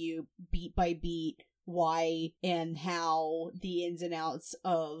explain to you beat by beat why and how the ins and outs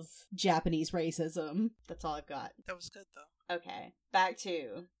of Japanese racism. That's all I've got. That was good, though. Okay, back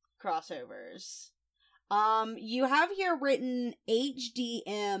to crossovers. You have here written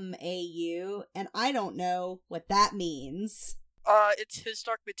HDMAU, and I don't know what that means. It's His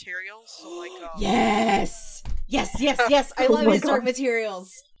Dark Materials, so like, Yes! Yes! I love His Dark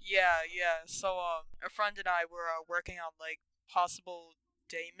Materials! Yeah. So, a friend and I were working on, like, possible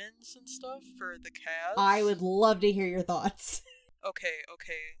daemons and stuff for the cast. I would love to hear your thoughts. Okay.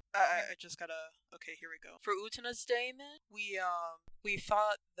 I just gotta. Okay, here we go. For Utena's daemon, we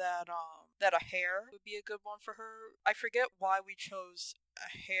thought that a hair would be a good one for her. I forget why we chose a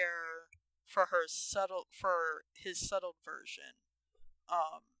hair for his settled version.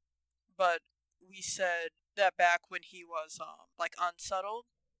 But we said that back when he was like unsettled,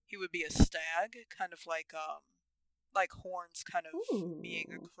 he would be a stag, kind of like horns kind of being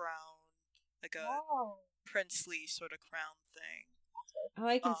a crown, like a princely sort of crown thing. Oh,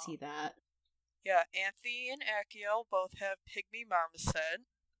 I can see that. Yeah, Anthony and Akio both have pygmy marmoset.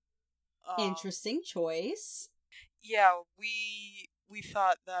 Interesting choice. Yeah, we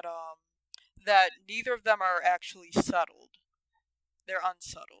thought that that neither of them are actually settled. They're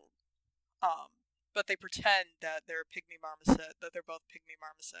unsettled. But they pretend that they're pygmy marmoset, that they're both pygmy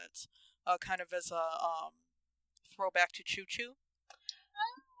marmosets. Kind of as a throwback to Choo Choo.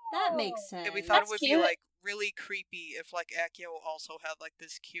 That makes sense. And we thought it would be like really creepy if like Akio also had like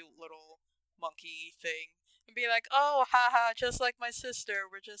this cute little monkey thing and be like, oh, haha, just like my sister,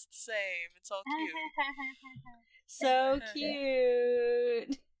 we're just the same. It's all cute. So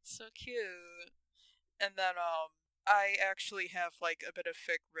cute. So cute. And then I actually have like a bit of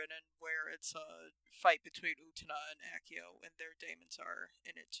fic written where it's a fight between Utena and Akio, and their daemons are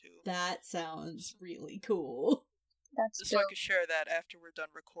in it too. That sounds really cool. That's so I can share that after we're done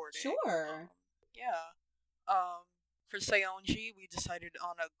recording. Sure. Yeah. For Seonji, we decided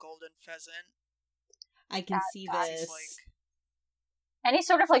on a golden pheasant. I can see this. Like, any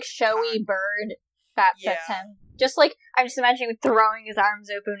sort of like showy bird that fits him. Just like I'm just imagining him throwing his arms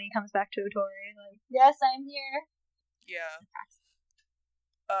open when he comes back to Utori. Like, yes, I'm here. Yeah.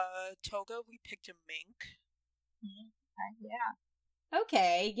 Toga, we picked a mink. Yeah.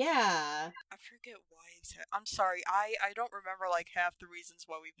 Okay, yeah. I forget why exactly. I'm sorry. I don't remember like half the reasons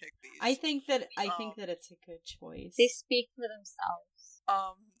why we picked these. I think that it's a good choice. They speak for themselves.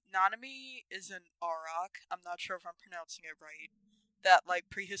 Nanami is an auroch. I'm not sure if I'm pronouncing it right. That like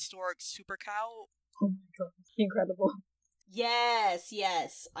prehistoric super cow. Oh my god, incredible. Yes.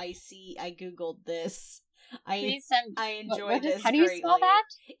 I see. I googled this. I enjoyed this. How do you spell that?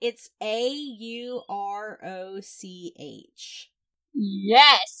 It's AUROCH.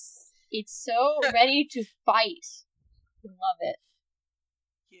 Yes! It's so ready to fight. I love it.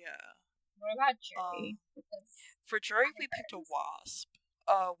 Yeah. What about Jury? For Jury, we picked a wasp.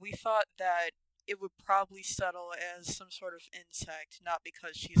 We thought that it would probably settle as some sort of insect, not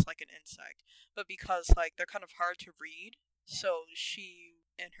because she's like an insect, but because like they're kind of hard to read. So she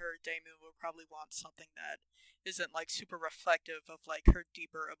in her daemon will probably want something that isn't like super reflective of like her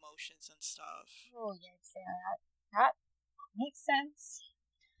deeper emotions and stuff. Oh, yes, yeah, that makes sense.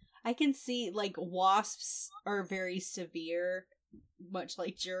 I can see, like, wasps are very severe, much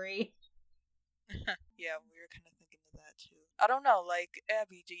like Jury. Yeah, we were kind of thinking of that too. I don't know, like,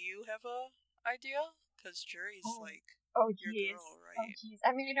 Abby, do you have a idea? Because Jury's like your jeez. girl, Oh, right? jeez.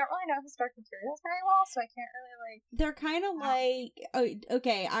 I mean, I don't really know historic materials very well, so I can't really, like... They're kind of like,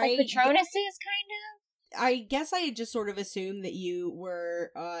 okay, Like Patronuses, kind of? I guess I had just sort of assumed that you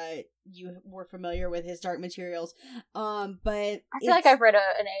were familiar with his dark materials, but I feel like I've read an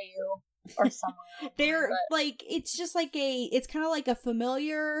AU or somewhere. they're like, it's just like it's kind of like a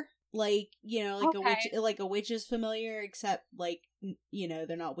familiar, like, you know, like a witch, like a witch's familiar, except like, you know,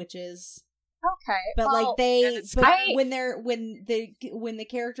 they're not witches. Okay, but well, like they, but I... when the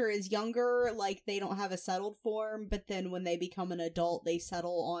character is younger, like they don't have a settled form. But then when they become an adult, they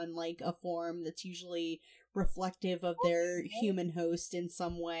settle on like a form that's usually reflective of their human host in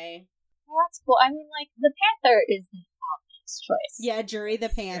some way. Well, that's cool. I mean, like the panther is the obvious choice. Yeah, Jury the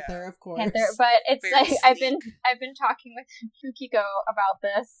Panther, of course. Panther, but it's Very like sleek. I've been talking with Fukiko about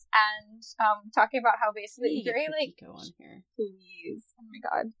this and talking about how basically Jury like Fukiko on here. please, oh my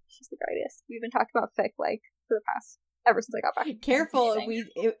god, she's the greatest. We've been talking about fic like for the past ever since I got back. Careful,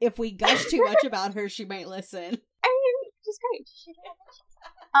 if we gush too much about her, she might listen. I mean, she's great.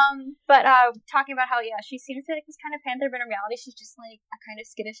 But talking about how she seems to be like this kind of panther, but in reality she's just like a kind of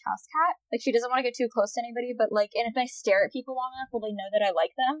skittish house cat. Like she doesn't want to get too close to anybody, but like, and if I stare at people long enough, will they know that I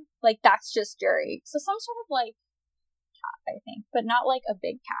like them? Like that's just Jury. So some sort of like cat, I think, but not like a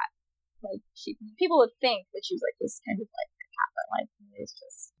big cat. Like people would think that she's like this kind of like cat, but like it's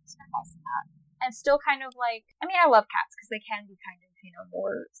just a house cat. And still kind of like, I mean, I love cats because they can be kind of, you know,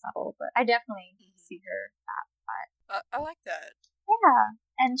 more subtle, but I definitely see her cat. I like that. Yeah,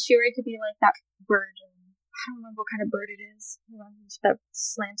 and Shuri could be like that bird, and I don't remember what kind of bird it is, that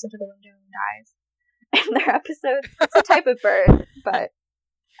slams into the window and dies in their episodes. It's a type of bird, but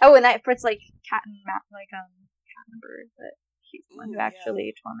and it's like cat and bird, but he's the one who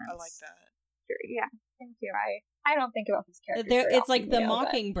actually torments. I like that. Shuri. Yeah, thank you. I don't think about these characters. Very it's like often, the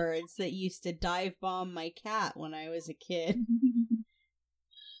mockingbirds that used to dive bomb my cat when I was a kid.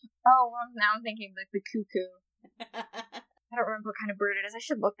 Oh, well, now I'm thinking like the cuckoo. I don't remember what kind of bird it is. I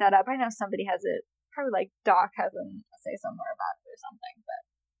should look that up. I know somebody has it. Probably like Doc has an essay somewhere about it or something, but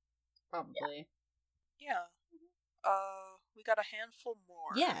probably. Yeah. We got a handful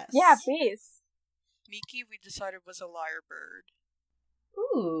more. Yes. Yeah, please. Miki, we decided, was a lyrebird.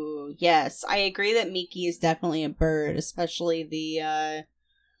 Ooh, yes. I agree that Miki is definitely a bird, especially the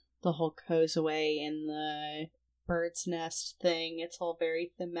whole Kozue and the bird's nest thing. It's all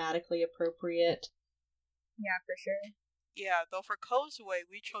very thematically appropriate. Yeah, for sure. Yeah, though for Kozue,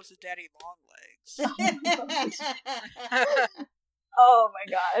 we chose a daddy longlegs. Oh my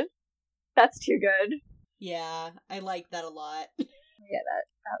god. That's too good. Yeah, I like that a lot. Yeah,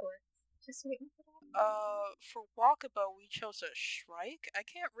 that works. Just waiting for that. For Walkabout, we chose a Shrike. I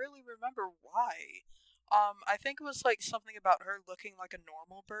can't really remember why. I think it was like something about her looking like a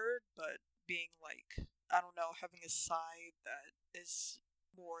normal bird, but being like, I don't know, having a side that is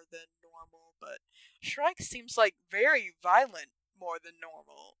more than normal, but Shrike seems like very violent more than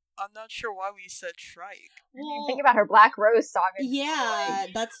normal. I'm not sure why we said Shrike. Well, think about her Black Rose saga. Yeah,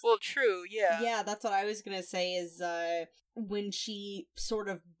 that's... Well, true, yeah. Yeah, that's what I was gonna say is, when she sort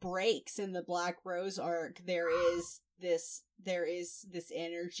of breaks in the Black Rose arc, there is this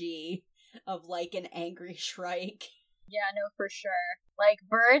energy of, like, an angry Shrike. Yeah, no, for sure. Like,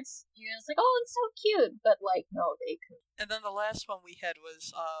 birds, you're just like, oh, it's so cute, but, like, no, they could. And then the last one we had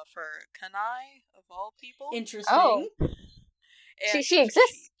was, for Kanai, of all people. Interesting. Oh. And She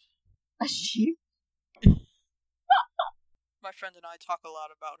exists. A sheep? My friend and I talk a lot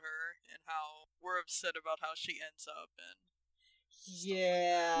about her, and how we're upset about how she ends up, and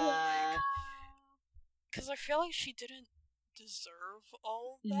yeah. Because I feel like she didn't deserve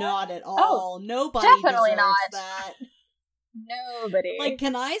all that. Not at all. Nobody definitely deserves not. that. Nobody. Like,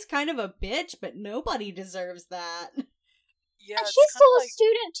 Kanai's kind of a bitch, but nobody deserves that. Yeah, and she's still a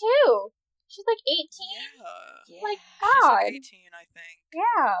student, too. She's like 18. Yeah. Like, She's God. like 18, I think.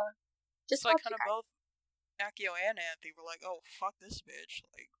 Yeah. Just like kind of both Akio and Anthy were like, oh, fuck this bitch.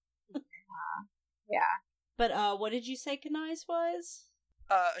 Like, yeah. But, what did you say Kanai's was?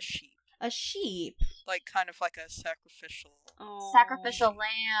 A sheep. A sheep. Like, kind of like a sacrificial. Oh. Sacrificial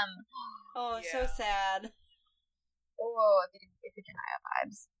lamb. Oh, it's so Yeah. sad. Oh, if you deny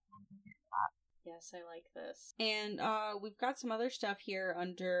vibes. Yes, I like this. And, we've got some other stuff here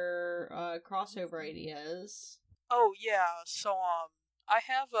under, crossover ideas. Oh, yeah, so, I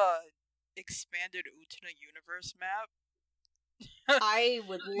have a expanded Utena universe map. I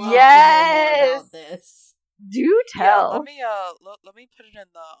would love to hear more Yes! about this. Do Yeah, tell. let me put it in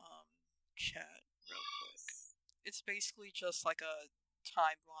the chat real quick. It's basically just like a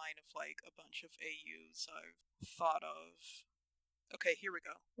timeline of like a bunch of AUs I've thought of. Okay, here we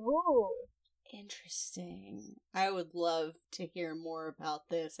go. Ooh. Interesting. I would love to hear more about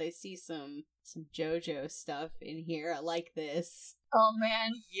this. I see some JoJo stuff in here. I like this. Oh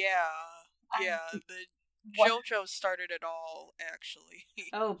man. Yeah, the What? JoJo started it all, actually.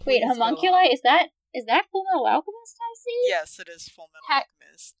 Oh, Wait, please go homunculi? on. Is that Full Metal Alchemist I see? Yes, it is Full Metal Heck.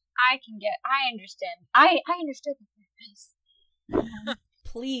 Alchemist. I understand. I understood the purpose.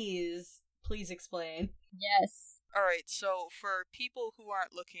 Please explain. Yes. Alright, so for people who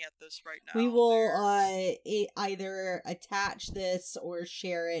aren't looking at this right now, We will there's- either attach this or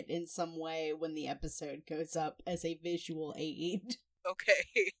share it in some way when the episode goes up as a visual aid.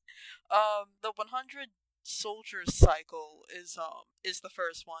 Okay. The 100 soldiers cycle is the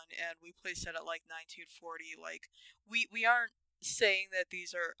first one, and we placed it at like 1940. Like we aren't saying that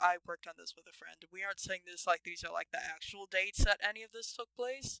these are. I worked on this with a friend. We aren't saying this like these are like the actual dates that any of this took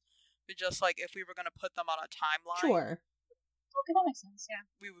place. But just like if we were gonna put them on a timeline, Sure. Okay, that makes sense, yeah.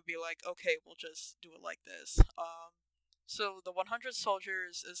 we would be like, okay, we'll just do it like this. So the 100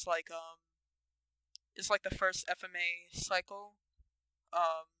 soldiers is like the first FMA cycle.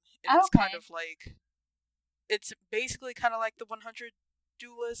 And it's kind Okay. of like, it's basically kind of like the 100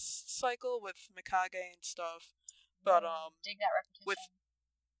 duelist cycle with Mikage and stuff, but Dig that repetition. with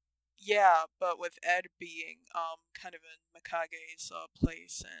yeah, but with Ed being kind of in Mikage's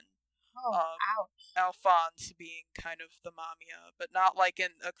place, and ouch. Alphonse being kind of the Mamiya, but not like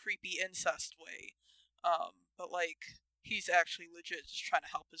in a creepy incest way, but like he's actually legit just trying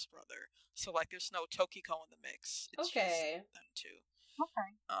to help his brother. So like there's no Tokiko in the mix. It's Okay. just them two.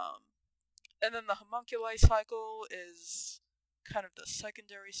 Okay. And then the homunculi cycle is kind of the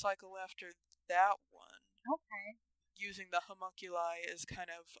secondary cycle after that one. Okay. Using the homunculi is kind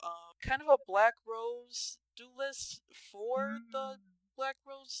of a Black Rose duelist for the Black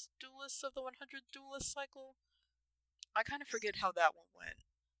Rose duelists of the 100 duelist cycle. I kind of forget how that one went.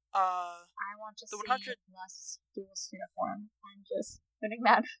 I want to The see 100 less duelist uniform. I'm just putting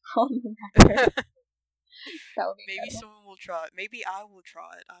that on the record. That would be Maybe incredible. someone will try it. Maybe I will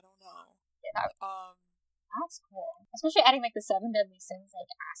try it. I don't know. Yeah, that's cool. Especially adding like the Seven Deadly Sins like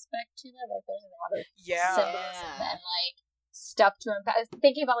aspect to it. Like there's a lot of Yeah. symbolism and like stuff to unpack.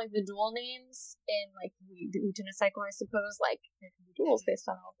 Thinking about like the duel names in like the Utena cycle, I suppose like there can be duels based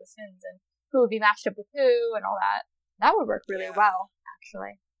on all the sins and who would be matched up with who and all that. That would work really Yeah. well,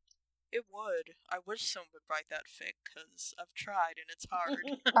 actually. It would. I wish someone would write that fic, because I've tried and it's hard.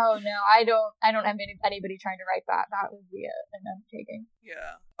 Oh no, I don't have anybody trying to write that. That would be an undertaking.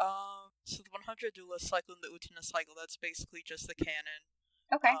 Yeah. So the 100 duelist cycle and the Utena cycle, that's basically just the canon.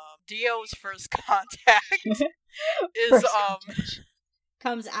 Okay. Dio's first contact is First contact.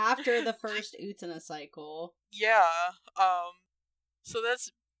 Comes after the first Utena cycle. yeah. So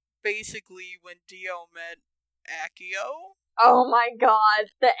that's basically when Dio met Akio. Oh my god,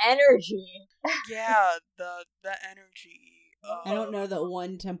 the energy. Yeah, the energy. I don't know that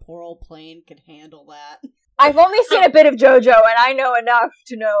one temporal plane could handle that. I've only seen a bit of JoJo, and I know enough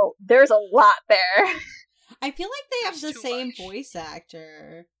to know there's a lot there. I feel like they have There's the too same much. voice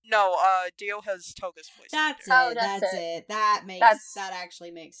actor. No, Dio has Toga's voice That's actor. it. that's That's it. it. That makes That's- that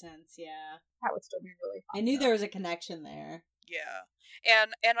actually makes sense. Yeah, That would still be really fun. I knew there was a connection there. Yeah.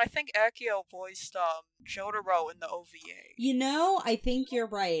 And I think Akio voiced Jotaro in the OVA. You know, I think you're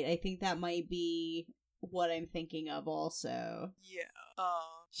right. I think that might be what I'm thinking of also. Yeah.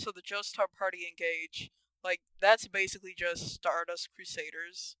 So the Joestar Party Engage, like, that's basically just Stardust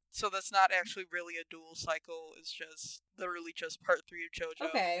Crusaders. So that's not actually really a dual cycle. It's just literally just part 3 of JoJo.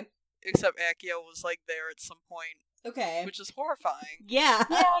 Okay. Except Akio was like there at some point, Okay. which is horrifying. Yeah.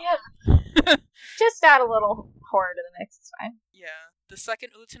 Yeah. Just add a little horror to the mix, it's fine. Yeah. The second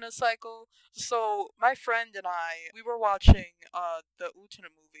Utena cycle. So my friend and I, we were watching the Utena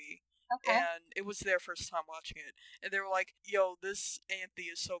movie. Okay. And it was their first time watching it. And they were like, yo, this Anthe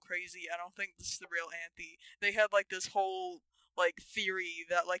is so crazy. I don't think this is the real Anthe. They had like this whole like theory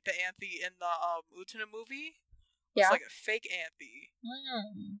that like the Anthe in the Utena movie was Yeah. like a fake Anthe.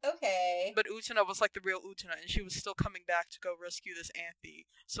 Okay. But Utena was like the real Utena, and she was still coming back to go rescue this Anthe.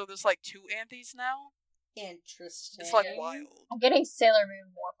 So there's like 2 Anthes now. Interesting. It's like wild. I'm getting Sailor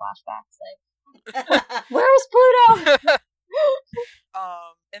Moon more flashbacks. Like, where's Pluto?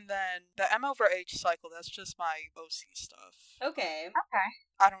 And then the M over H cycle, that's just my OC stuff. Okay. Okay.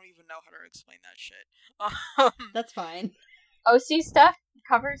 I don't even know how to explain that shit. That's fine. OC stuff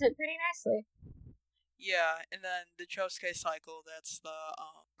covers it pretty nicely. Yeah, and then the Josuke cycle, that's the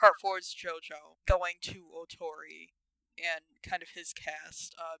part 4 is JoJo going to Otori, and kind of his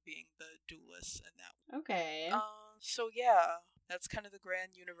cast being the duelists in that one. Okay. So yeah, that's kind of the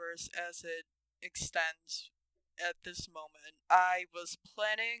grand universe as it extends at this moment. I was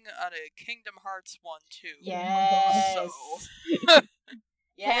planning on a Kingdom Hearts 1 too. Yes. So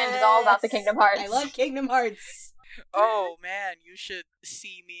Hand is all about the Kingdom Hearts. I love Kingdom Hearts. oh man, you should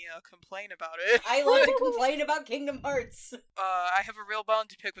see me complain about it. I love to complain about Kingdom Hearts. I have a real bone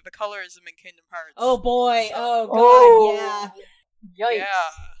to pick with the colorism in Kingdom Hearts. Oh boy. So- Oh god. Yeah. Yikes. Yeah,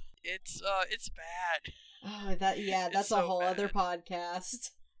 it's bad. Oh, that's It's a so whole bad. other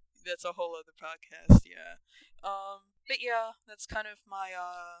podcast. That's a whole other podcast. Yeah. But yeah, that's kind of my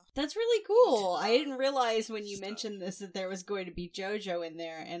That's really cool. I didn't realize when you stuff. mentioned this that there was going to be JoJo in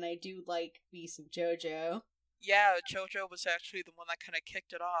there, and I do like me some JoJo. Yeah, JoJo was actually the one that kind of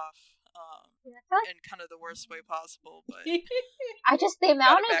kicked it off. Yeah, I feel like In kind of the worst way possible, but I just the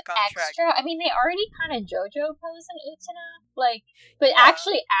amount of back on track. extra. I mean, they already kind of JoJo pose in Utena, like, but Yeah.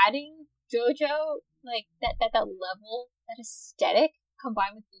 actually adding JoJo, like that level, that aesthetic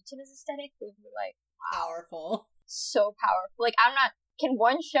combined with Utena's aesthetic would be like Powerful. so powerful. Like, I'm not. Can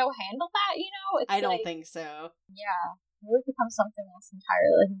one show handle that? You know, it's I don't like, think so. Yeah, it would become something else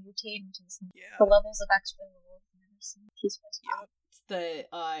entirely. Like mutate into yeah. the levels of extra rules and everything. Yep. It's the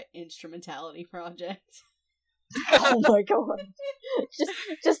Instrumentality Project. Oh my god!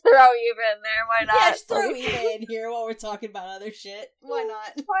 just throw Eva in there. Why not? Yeah, just throw Like, Eva in here while we're talking about other shit. Why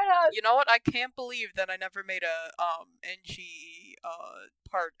not? Why not? You know what? I can't believe that I never made a NG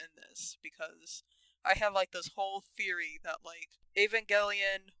part in this, because I have like this whole theory that like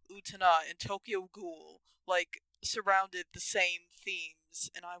Evangelion, Utena, and Tokyo Ghoul like surrounded the same themes,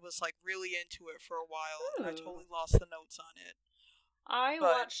 and I was like really into it for a while, and I Ooh. totally lost the notes on it. I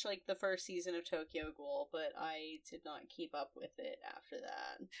But- watched like the first season of Tokyo Ghoul, but I did not keep up with it after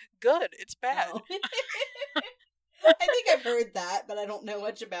that. Good, it's bad. Oh. I think I've heard that, but I don't know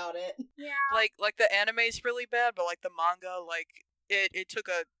much about it. Yeah. Like the anime's really bad, but like the manga, like it took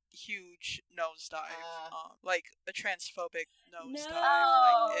a huge nosedive, like a transphobic nosedive.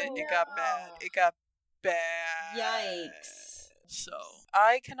 Like it got bad. no. It got bad. Yikes. So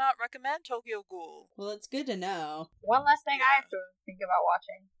I cannot recommend Tokyo Ghoul. Well, it's good to know. One less thing I Yeah. have to think about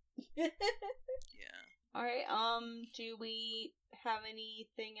watching. Yeah. Alright, do we have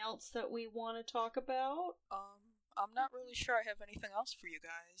anything else that we want to talk about? I'm not really sure I have anything else for you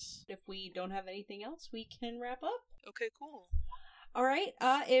guys. If we don't have anything else, we can wrap up. Okay, cool. Alright,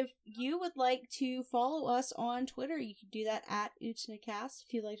 if you would like to follow us on Twitter, you can do that at UtenaCast.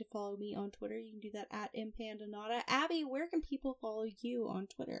 If you'd like to follow me on Twitter, you can do that at Impandanata. Abby, where can people follow you on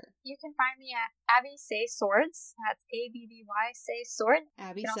Twitter? You can find me at Abby Say Swords. That's ABBY Say Sword.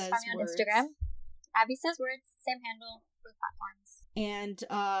 Abby You can also says find me on words. Instagram. Abby Says Words. Same handle for the platforms. And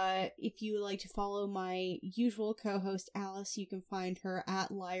if you would like to follow my usual co-host Alice, you can find her at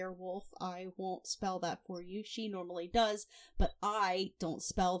Liarwolf. I won't spell that for you. She normally does, but I don't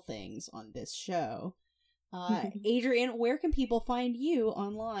spell things on this show. Adrian, where can people find you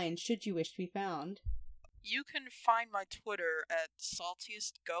online, should you wish to be found? You can find my Twitter at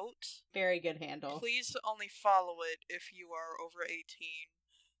saltiestgoat. Very good handle. Please only follow it if you are over 18,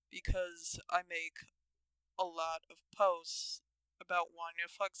 because I make a lot of posts about wanting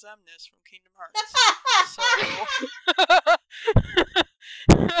to fuck Xemnas from Kingdom Hearts.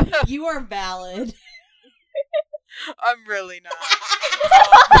 So You are valid. I'm really not.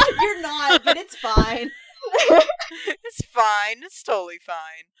 You're not, but it's fine. It's fine. It's totally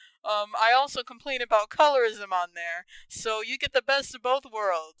fine. I also complain about colorism on there, so you get the best of both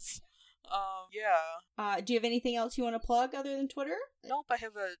worlds. Yeah. Do you have anything else you want to plug other than Twitter? Nope, I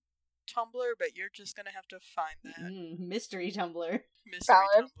have a Tumblr, but you're just gonna have to find that. Mystery Tumblr. Mystery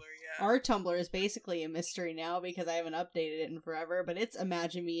Valid. Tumblr, yeah. Our Tumblr is basically a mystery now because I haven't updated it in forever, but it's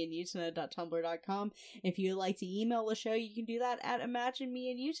imaginemeandutena.tumblr.com. If you'd like to email the show, you can do that at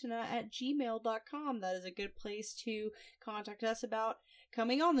imaginemeandutena@gmail.com. That is a good place to contact us about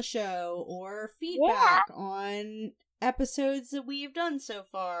coming on the show or feedback on episodes that we've done so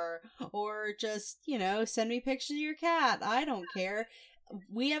far, or just, send me pictures of your cat. I don't care.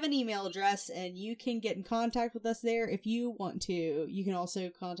 We have an email address, and you can get in contact with us there if you want to. You can also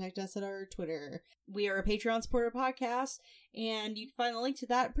contact us at our Twitter. We are a Patreon supporter podcast, and you can find the link to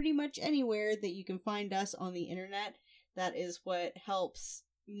that pretty much anywhere that you can find us on the internet. That is what helps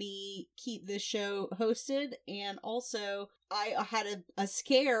me keep this show hosted, and also I had a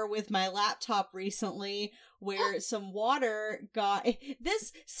scare with my laptop recently where some water got...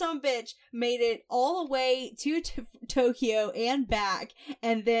 This sumbitch made it all the way to Tokyo and back,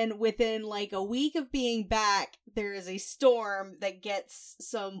 and then within like a week of being back, there is a storm that gets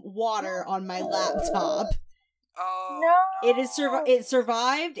some water on my laptop. Oh No. It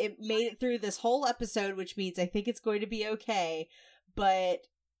survived. It made it through this whole episode, which means I think it's going to be okay. But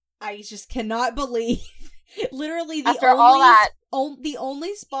I just cannot believe, literally, After all that, the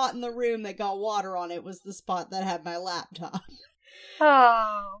only spot in the room that got water on it was the spot that had my laptop.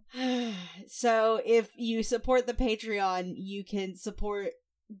 oh, So if you support the Patreon, you can support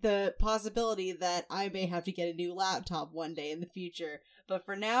the possibility that I may have to get a new laptop one day in the future. But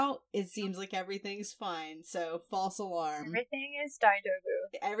for now, it seems like everything's fine. So false alarm. everything is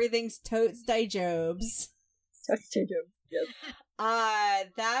Daidobu. Everything's totes dijobs. Yes.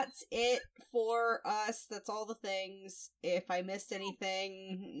 That's it for us. That's all the things. If I missed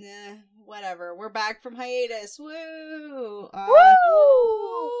anything, whatever. We're back from hiatus. Woo!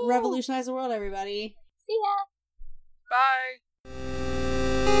 Woo! Revolutionize the world, everybody. See ya. Bye.